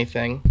trust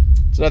anything.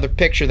 It's another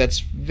picture that's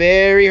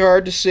very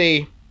hard to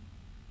see.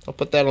 I'll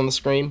put that on the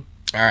screen.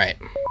 All right.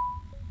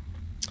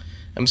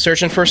 I'm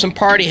searching for some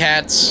party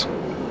hats.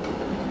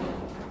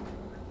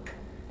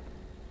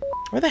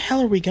 Where the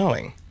hell are we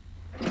going?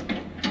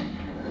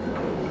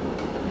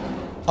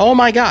 Oh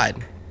my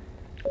God.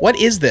 What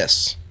is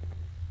this?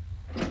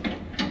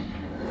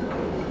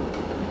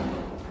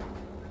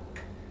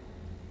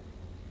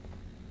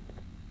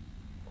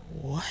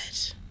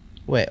 What?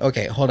 Wait,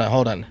 okay, hold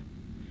on.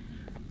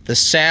 The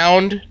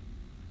sound...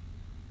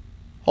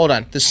 Hold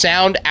on. The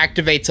sound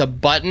activates a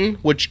button,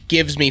 which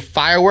gives me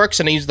fireworks,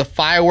 and I use the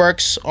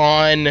fireworks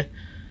on...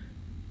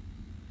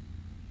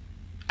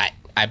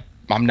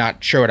 I'm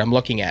not sure what I'm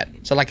looking at.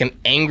 So like an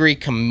angry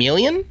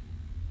chameleon?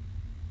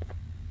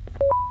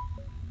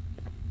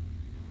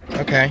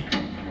 Okay.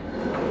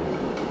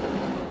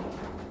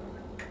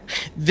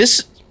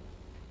 This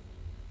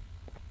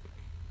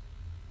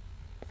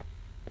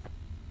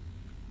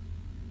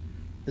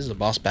is a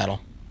boss battle.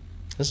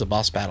 This is a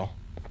boss battle.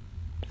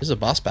 This is a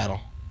boss battle.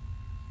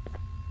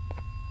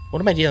 What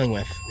am I dealing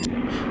with?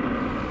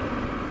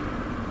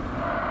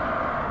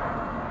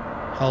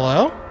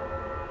 Hello?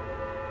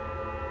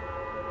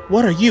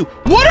 What are you?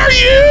 What are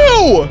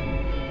you?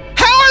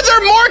 How are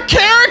there more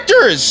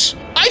characters?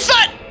 I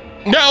thought...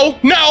 No.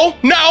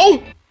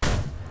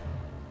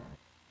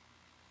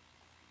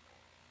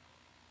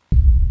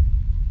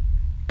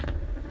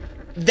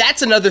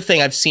 That's another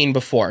thing I've seen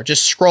before.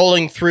 Just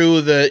scrolling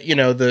through the, you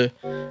know, the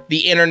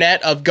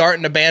internet of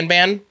Garten of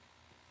Banban.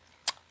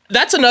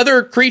 That's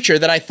another creature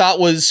that I thought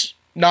was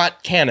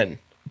not canon,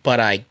 but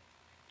I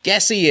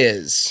guess he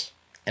is.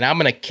 And I'm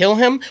gonna kill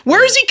him.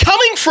 Where is he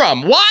coming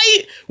from?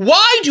 Why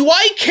do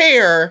I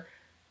care?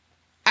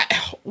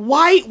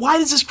 Why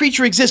does this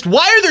creature exist?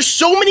 Why are there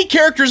so many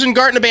characters in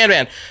Garten of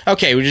Banban?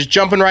 Okay, we're just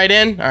jumping right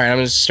in. All right, I'm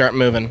gonna start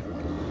moving.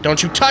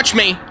 Don't you touch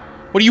me.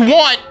 What do you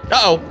want?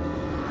 Uh-oh.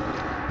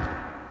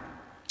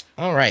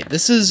 All right,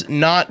 this is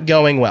not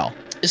going well.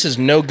 This is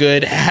no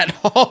good at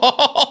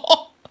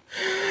all.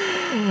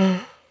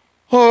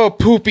 Oh,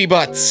 poopy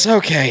butts.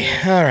 Okay,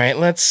 all right,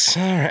 let's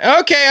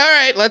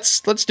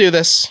do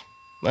this.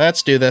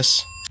 Let's do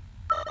this.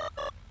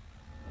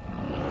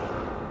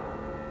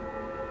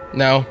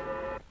 No.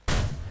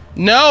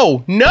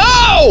 No!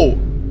 No!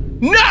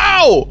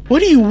 No! What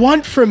do you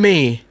want from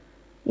me?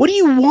 What do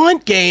you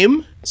want,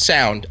 game?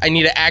 Sound. I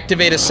need to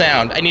activate a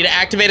sound. I need to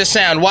activate a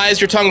sound. Why is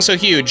your tongue so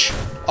huge?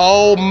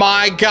 Oh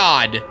my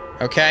God.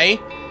 Okay.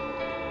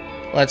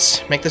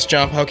 Let's make this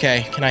jump.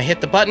 Okay. Can I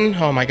hit the button?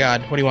 Oh my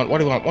God. What do you want? What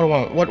do you want? What do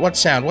you want? What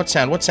sound? What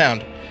sound? What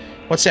sound?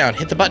 What sound?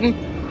 Hit the button.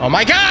 Oh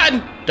my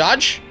God!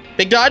 Dodge.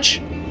 Big dodge.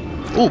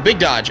 Ooh, big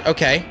dodge.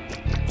 Okay.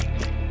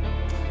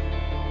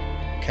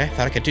 Okay,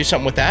 thought I could do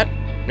something with that.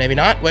 Maybe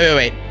not.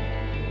 Wait.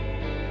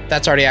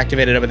 That's already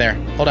activated over there.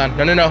 Hold on.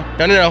 No.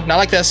 Not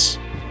like this.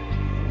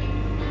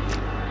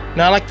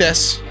 Not like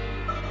this.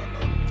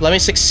 Let me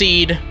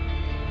succeed.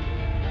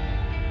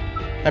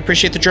 I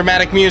appreciate the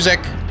dramatic music.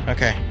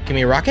 Okay, give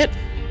me a rocket.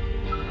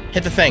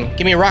 Hit the thing.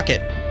 Give me a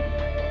rocket.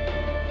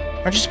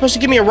 Aren't you supposed to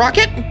give me a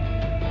rocket?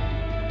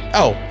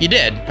 Oh, you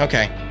did.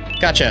 Okay.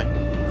 Gotcha.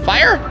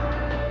 Fire?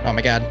 Oh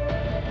my God.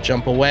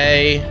 Jump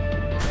away.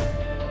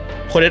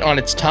 Put it on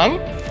its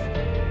tongue?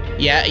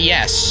 Yeah,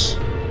 yes.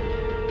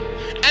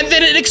 And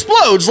then it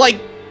explodes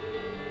like...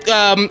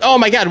 oh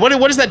my God,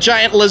 what is that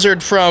giant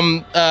lizard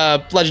from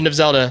Legend of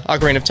Zelda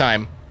Ocarina of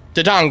Time?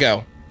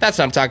 Dodongo. That's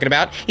what I'm talking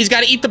about. He's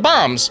got to eat the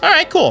bombs. All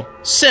right, cool.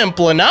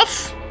 Simple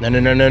enough. No.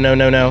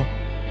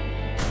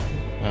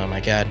 Oh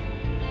my God.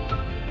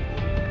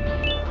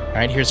 All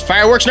right, here's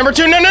fireworks number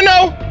 2. No.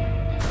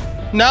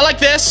 Not like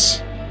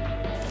this.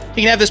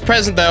 You can have this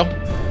present, though.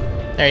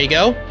 There you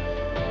go.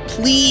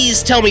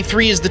 Please tell me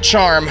 3 is the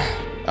charm.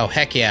 Oh,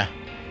 heck yeah.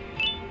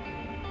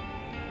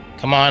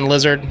 Come on,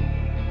 lizard.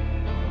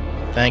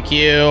 Thank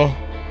you.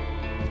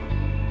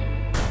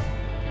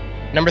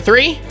 Number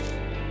 3?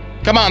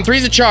 Come on,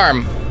 3's a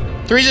charm.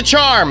 3's a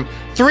charm.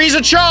 3's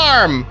a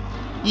charm!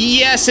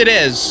 Yes, it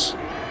is.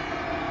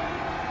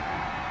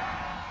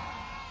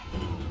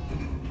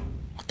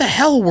 What the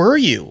hell were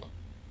you?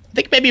 I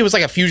think maybe it was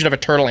like a fusion of a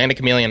turtle and a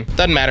chameleon.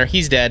 Doesn't matter,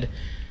 he's dead.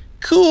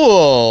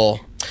 Cool.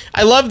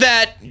 I love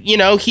that, you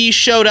know, he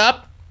showed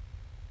up.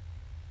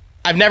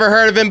 I've never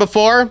heard of him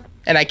before,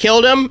 and I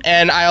killed him,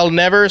 and I'll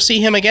never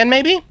see him again,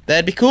 maybe?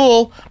 That'd be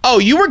cool. Oh,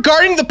 you were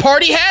guarding the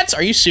party hats?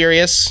 Are you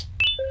serious?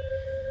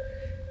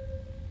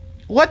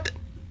 What?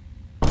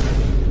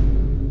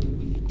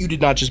 You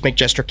did not just make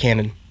Jester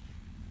canon.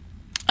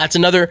 That's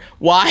another...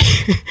 Why?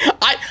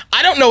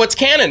 I don't know what's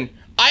canon.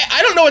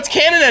 I don't know what's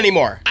canon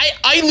anymore.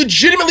 I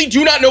legitimately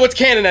do not know what's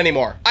canon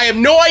anymore. I have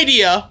no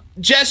idea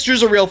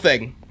Jester's a real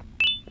thing.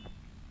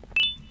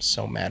 I'm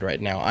so mad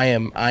right now. I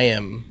don't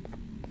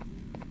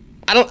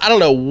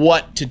know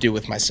what to do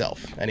with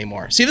myself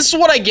anymore. See, this is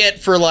what I get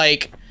for,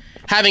 like,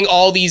 having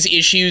all these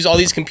issues, all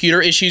these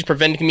computer issues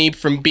preventing me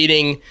from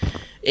beating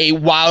a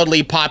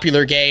wildly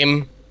popular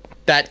game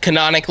that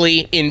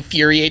canonically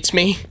infuriates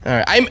me.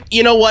 All right,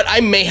 you know what? I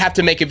may have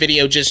to make a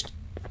video just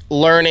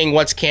learning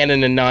what's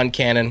canon and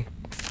non-canon.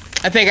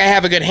 I think I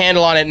have a good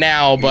handle on it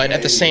now, but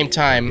at the same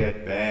time...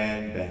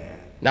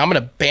 Now I'm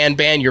gonna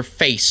ban your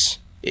face.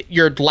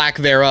 Your lack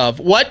thereof.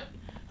 What?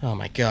 Oh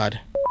my god.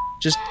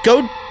 Just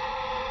go...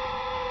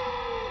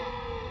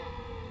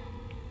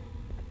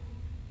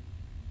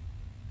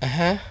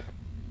 Uh-huh.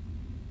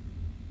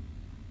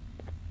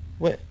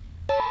 What?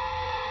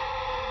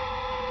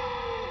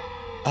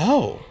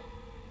 Oh.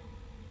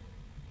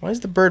 Why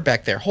is the bird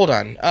back there? Hold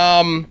on.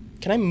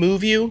 Can I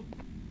move you?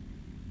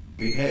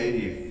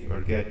 Behave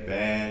or get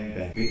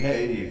banned.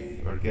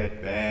 Behave or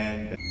get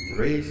banned.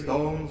 3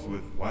 stones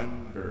with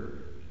 1 bird.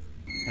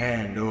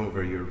 Hand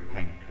over your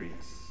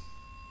pancreas.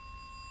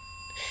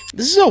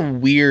 This is a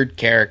weird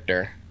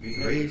character.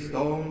 3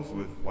 stones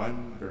with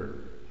 1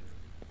 bird.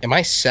 Am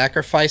I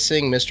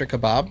sacrificing Mr.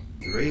 Kebab?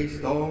 3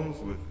 stones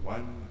with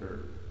 1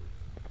 bird.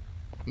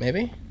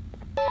 Maybe?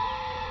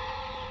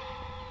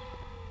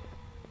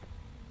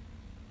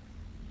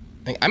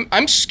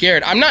 I'm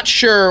scared. I'm not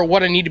sure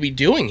what I need to be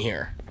doing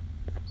here.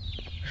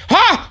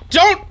 Ha!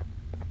 Don't!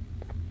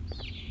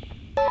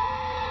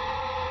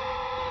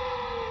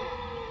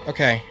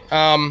 Okay,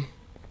 God,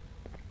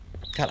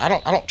 I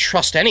don't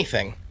trust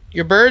anything.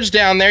 Your bird's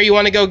down there, you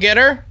wanna go get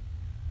her?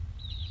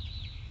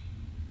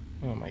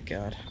 Oh my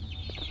god.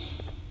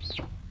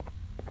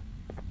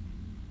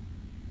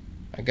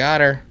 I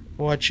got her.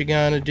 What you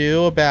gonna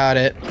do about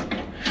it?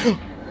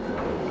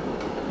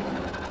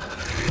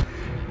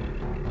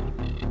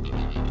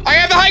 I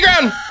have the high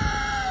ground!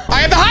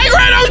 I have the high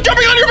ground! I was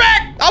jumping on your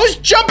back! I was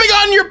jumping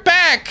on your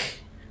back!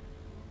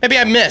 Maybe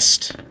I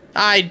missed.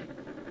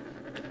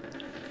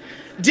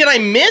 Did I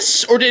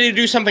miss, or did I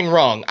do something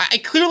wrong? I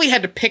clearly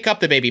had to pick up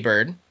the baby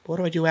bird. What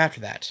do I do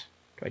after that?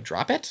 Do I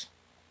drop it?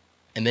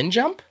 And then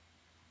jump?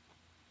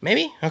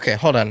 Maybe? Okay,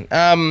 hold on.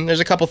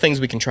 There's a couple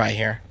things we can try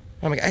here.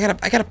 Oh my god,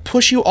 I gotta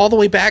push you all the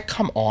way back?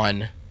 Come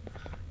on.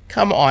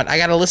 Come on, I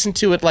gotta listen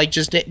to it like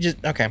just,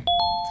 okay.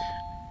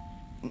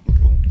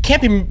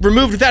 Can't be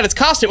removed without its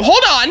costume.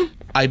 Hold on!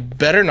 I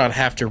better not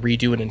have to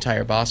redo an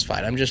entire boss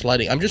fight. I'm just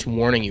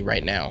warning you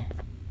right now.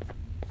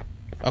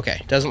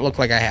 Okay, doesn't look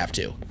like I have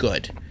to.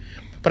 Good.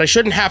 But I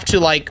shouldn't have to,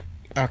 like...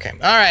 Okay,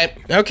 alright,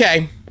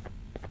 okay.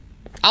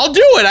 I'll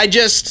do it, I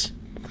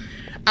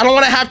don't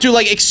want to have to,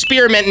 like,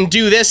 experiment and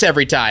do this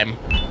every time.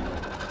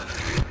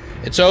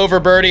 It's over,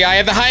 birdie. I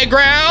have the high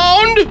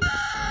ground!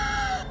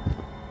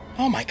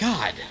 Oh my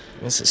god.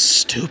 This is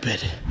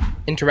stupid.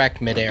 Interact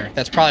midair.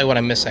 That's probably what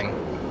I'm missing.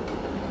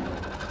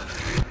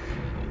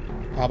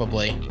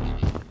 Probably.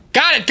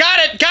 Got it! Got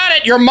it! Got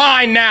it! You're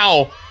mine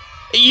now!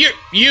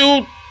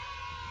 You...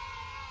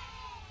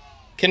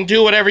 can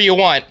do whatever you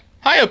want.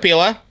 Hi,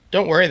 Opila.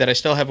 Don't worry that I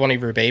still have one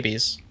of your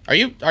babies. Are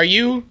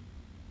you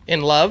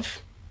in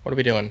love? What are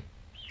we doing?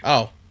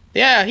 Oh.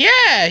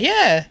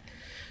 Yeah.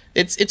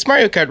 It's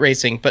Mario Kart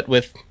racing, but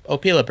with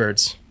Opila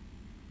birds.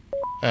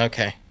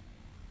 Okay.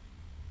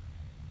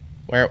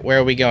 Where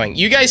are we going?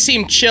 You guys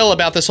seem chill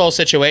about this whole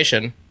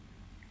situation.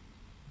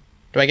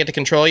 Do I get to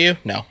control you?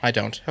 No, I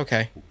don't.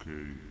 Okay. Okay.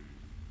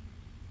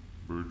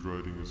 Bird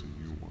riding is a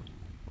new one.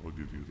 I'll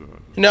give you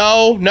that.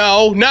 No!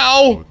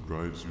 What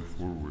drives you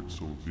forward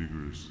so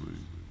vigorously?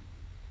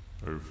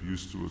 I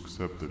refuse to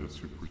accept that it's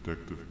your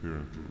protective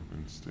parental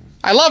instinct.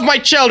 I love my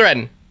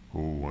children!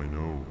 Oh, I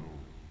know.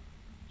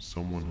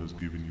 Someone has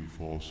given you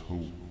false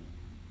hope.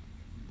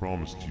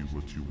 Promised you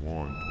what you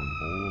want when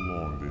all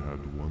along they had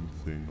one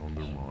thing on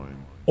their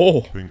mind.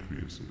 Oh.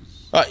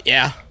 Pancreases.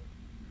 Yeah.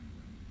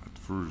 At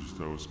first,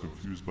 I was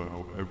confused by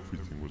how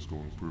everything was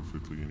going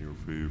perfectly in your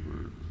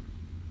favor,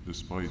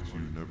 despite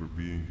you never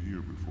being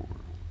here before.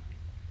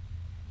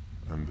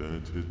 And then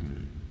it hit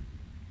me.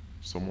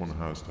 Someone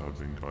has to have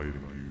been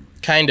guiding you.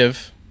 Kind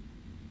of.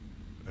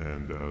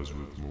 And as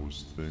with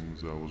most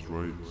things, I was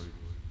right.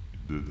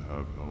 It did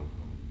have help.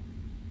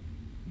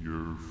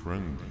 Your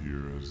friend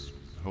here has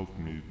helped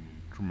me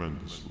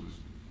tremendously.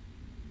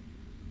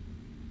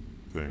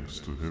 Thanks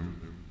to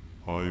him,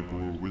 I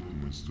bore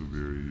witness to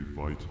very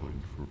vital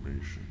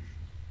information.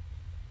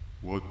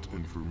 What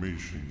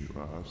information,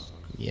 you ask?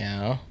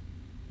 Yeah.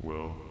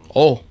 Well...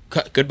 Oh,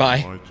 goodbye.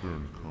 When my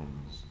turn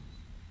comes,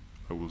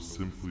 I will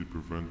simply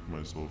prevent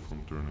myself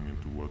from turning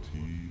into what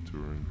he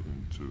turned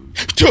into.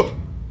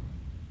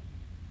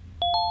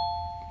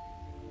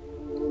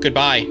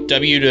 Goodbye.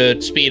 W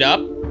to speed up?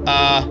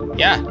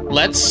 Yeah,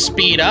 let's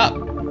speed up.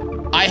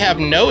 I have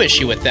no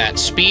issue with that.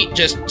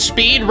 Just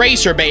speed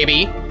racer,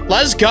 baby.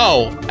 Let's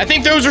go. I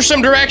think those are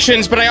some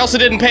directions, but I also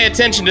didn't pay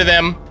attention to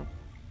them.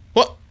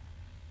 What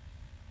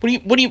do you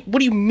mean? What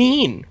do you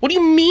mean? What do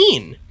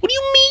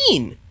you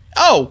mean?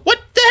 Oh, what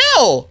the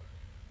hell?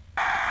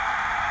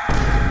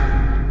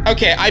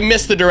 Okay, I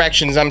missed the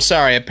directions. I'm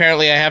sorry.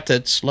 Apparently I have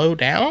to slow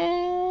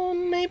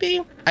down,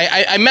 maybe?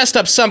 I messed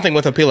up something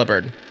with Apila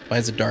Bird. Why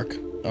is it dark?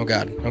 Oh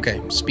god.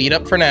 Okay, speed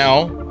up for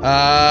now.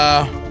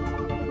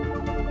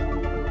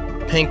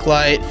 Pink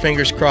light,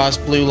 fingers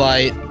crossed, blue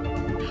light.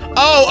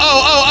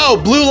 Oh,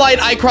 blue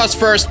light, I cross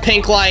first,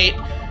 pink light,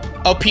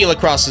 Apila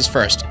crosses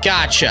first.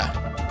 Gotcha.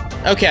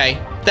 Okay,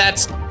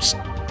 that's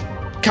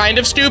kind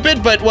of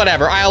stupid, but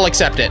whatever, I'll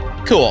accept it.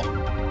 Cool.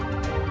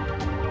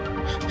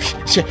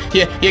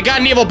 You got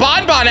an evil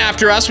Banban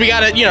after us, we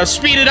gotta, you know,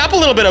 speed it up a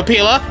little bit,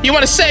 Apila. You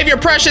wanna save your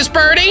precious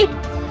birdie?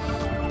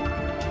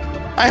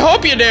 I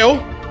hope you do.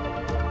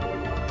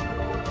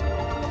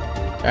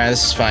 Alright,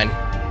 this is fine.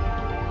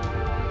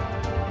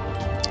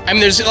 I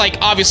mean, there's, like,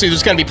 obviously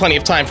there's gonna be plenty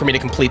of time for me to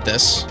complete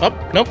this. Oh,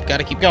 nope,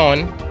 gotta keep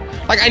going.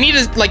 Like, I need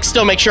to, like,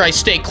 still make sure I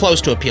stay close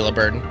to Apila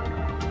Bird.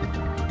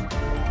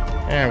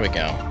 There we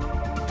go.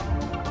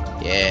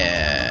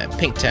 Yeah,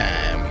 pink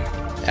time.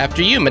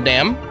 After you,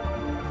 madame.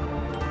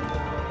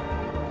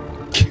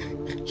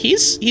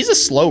 He's a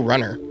slow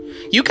runner.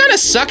 You kind of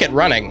suck at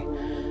running.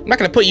 I'm not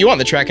gonna put you on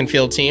the track and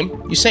field team.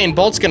 Usain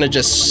Bolt's gonna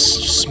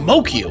just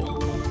smoke you.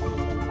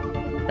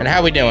 And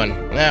how we doing?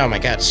 Oh my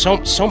god,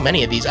 so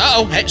many of these.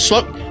 Uh-oh, hey,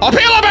 slow.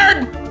 Apila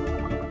Bird!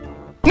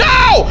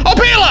 No!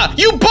 Apila!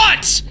 You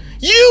butt!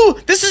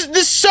 This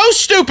is so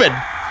stupid.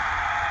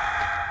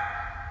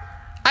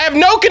 I have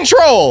no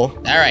control.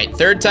 All right,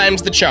 third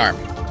time's the charm.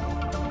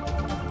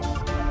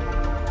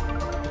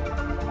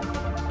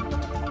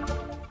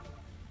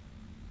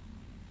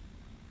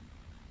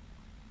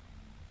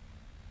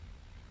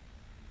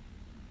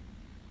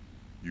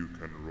 You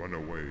can run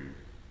away,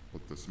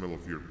 but the smell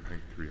of your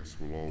pancreas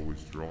will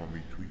always draw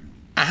me to you.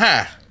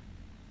 Aha.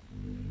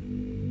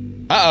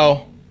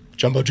 Uh-oh.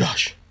 Jumbo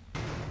Josh.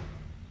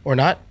 Or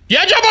not.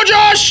 Yeah, Jumbo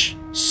Josh!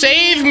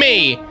 Save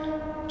me!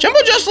 Jumbo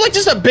Josh is like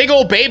just a big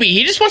old baby.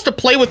 He just wants to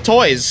play with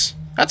toys.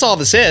 That's all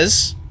this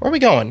is. Where are we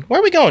going? Where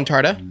are we going,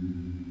 Tarda?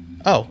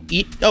 Oh,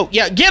 eat. Oh,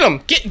 yeah, get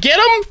him! Get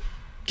him!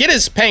 Get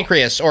his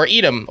pancreas, or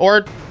eat him,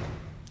 or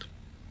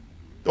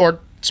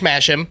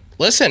smash him.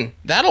 Listen,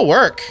 that'll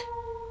work.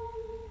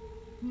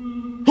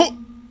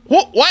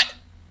 What?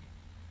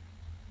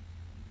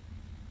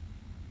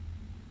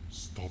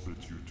 Stop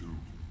it, you two.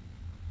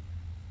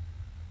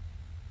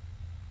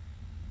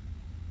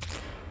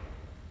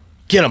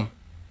 Get him.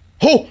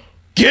 Oh,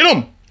 get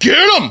him!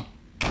 Get him!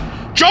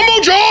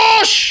 Jumbo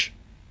Josh!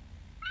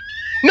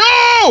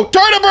 No!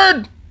 Tarda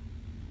Bird!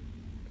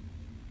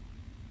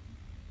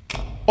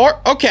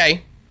 Or,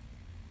 okay.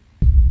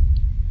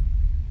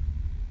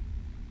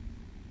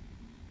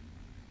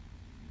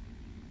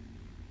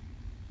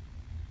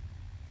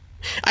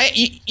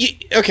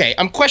 Okay,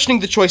 I'm questioning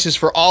the choices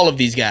for all of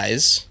these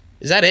guys.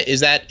 Is that it? Is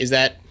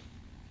that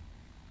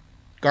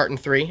Garten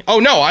 3? Oh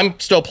no, I'm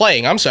still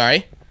playing, I'm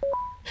sorry.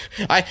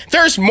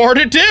 There's more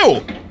to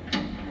do!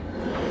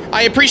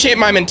 I appreciate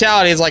my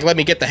mentality is like, let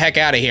me get the heck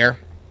out of here.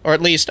 Or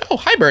at least, oh,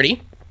 hi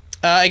birdie.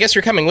 I guess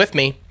you're coming with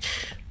me.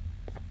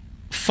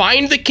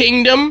 Find the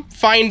kingdom,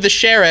 find the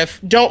sheriff,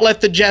 don't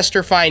let the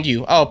jester find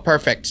you. Oh,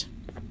 perfect.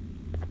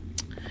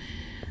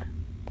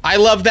 I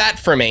love that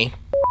for me.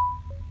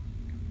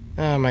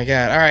 Oh my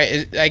god,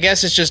 alright, I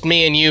guess it's just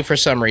me and you for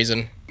some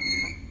reason.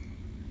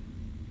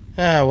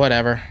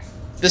 Whatever.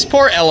 This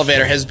poor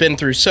elevator has been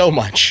through so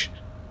much.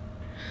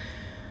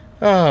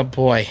 Oh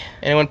boy.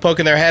 Anyone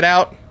poking their head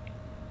out?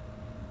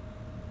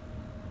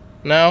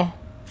 No?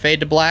 Fade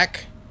to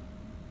black?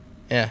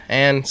 Yeah,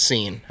 and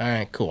scene.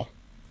 Alright, cool.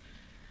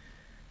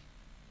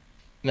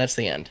 And that's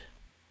the end.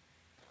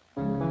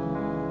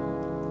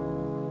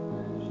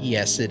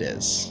 Yes, it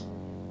is.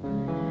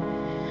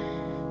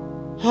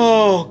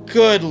 Oh,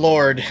 good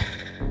lord.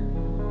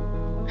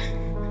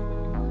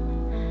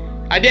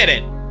 I did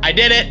it. I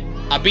did it.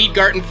 I beat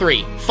Garten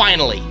 3.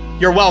 Finally.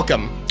 You're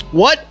welcome.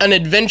 What an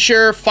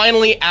adventure.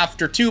 Finally,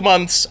 after 2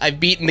 months,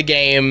 I've beaten the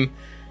game.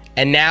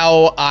 And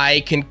now I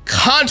can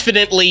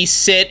confidently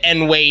sit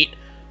and wait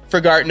for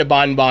Garten of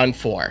Banban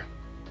 4.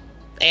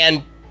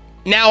 And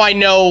now I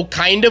know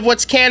kind of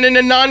what's canon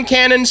and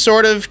non-canon,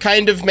 sort of,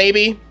 kind of,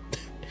 maybe.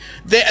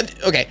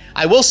 Okay,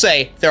 I will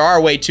say there are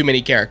way too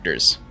many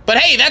characters. But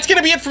hey, that's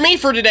gonna be it for me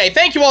for today.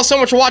 Thank you all so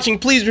much for watching.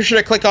 Please be sure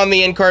to click on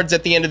the end cards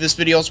at the end of this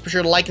video. Also be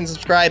sure to like and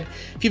subscribe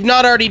if you've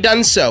not already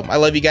done so. I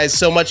love you guys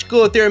so much.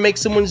 Go out there and make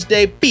someone's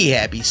day. Be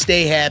happy,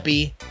 stay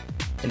happy,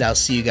 and I'll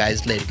see you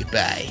guys later.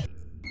 Goodbye.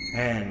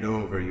 Hand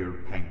over your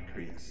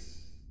pancreas.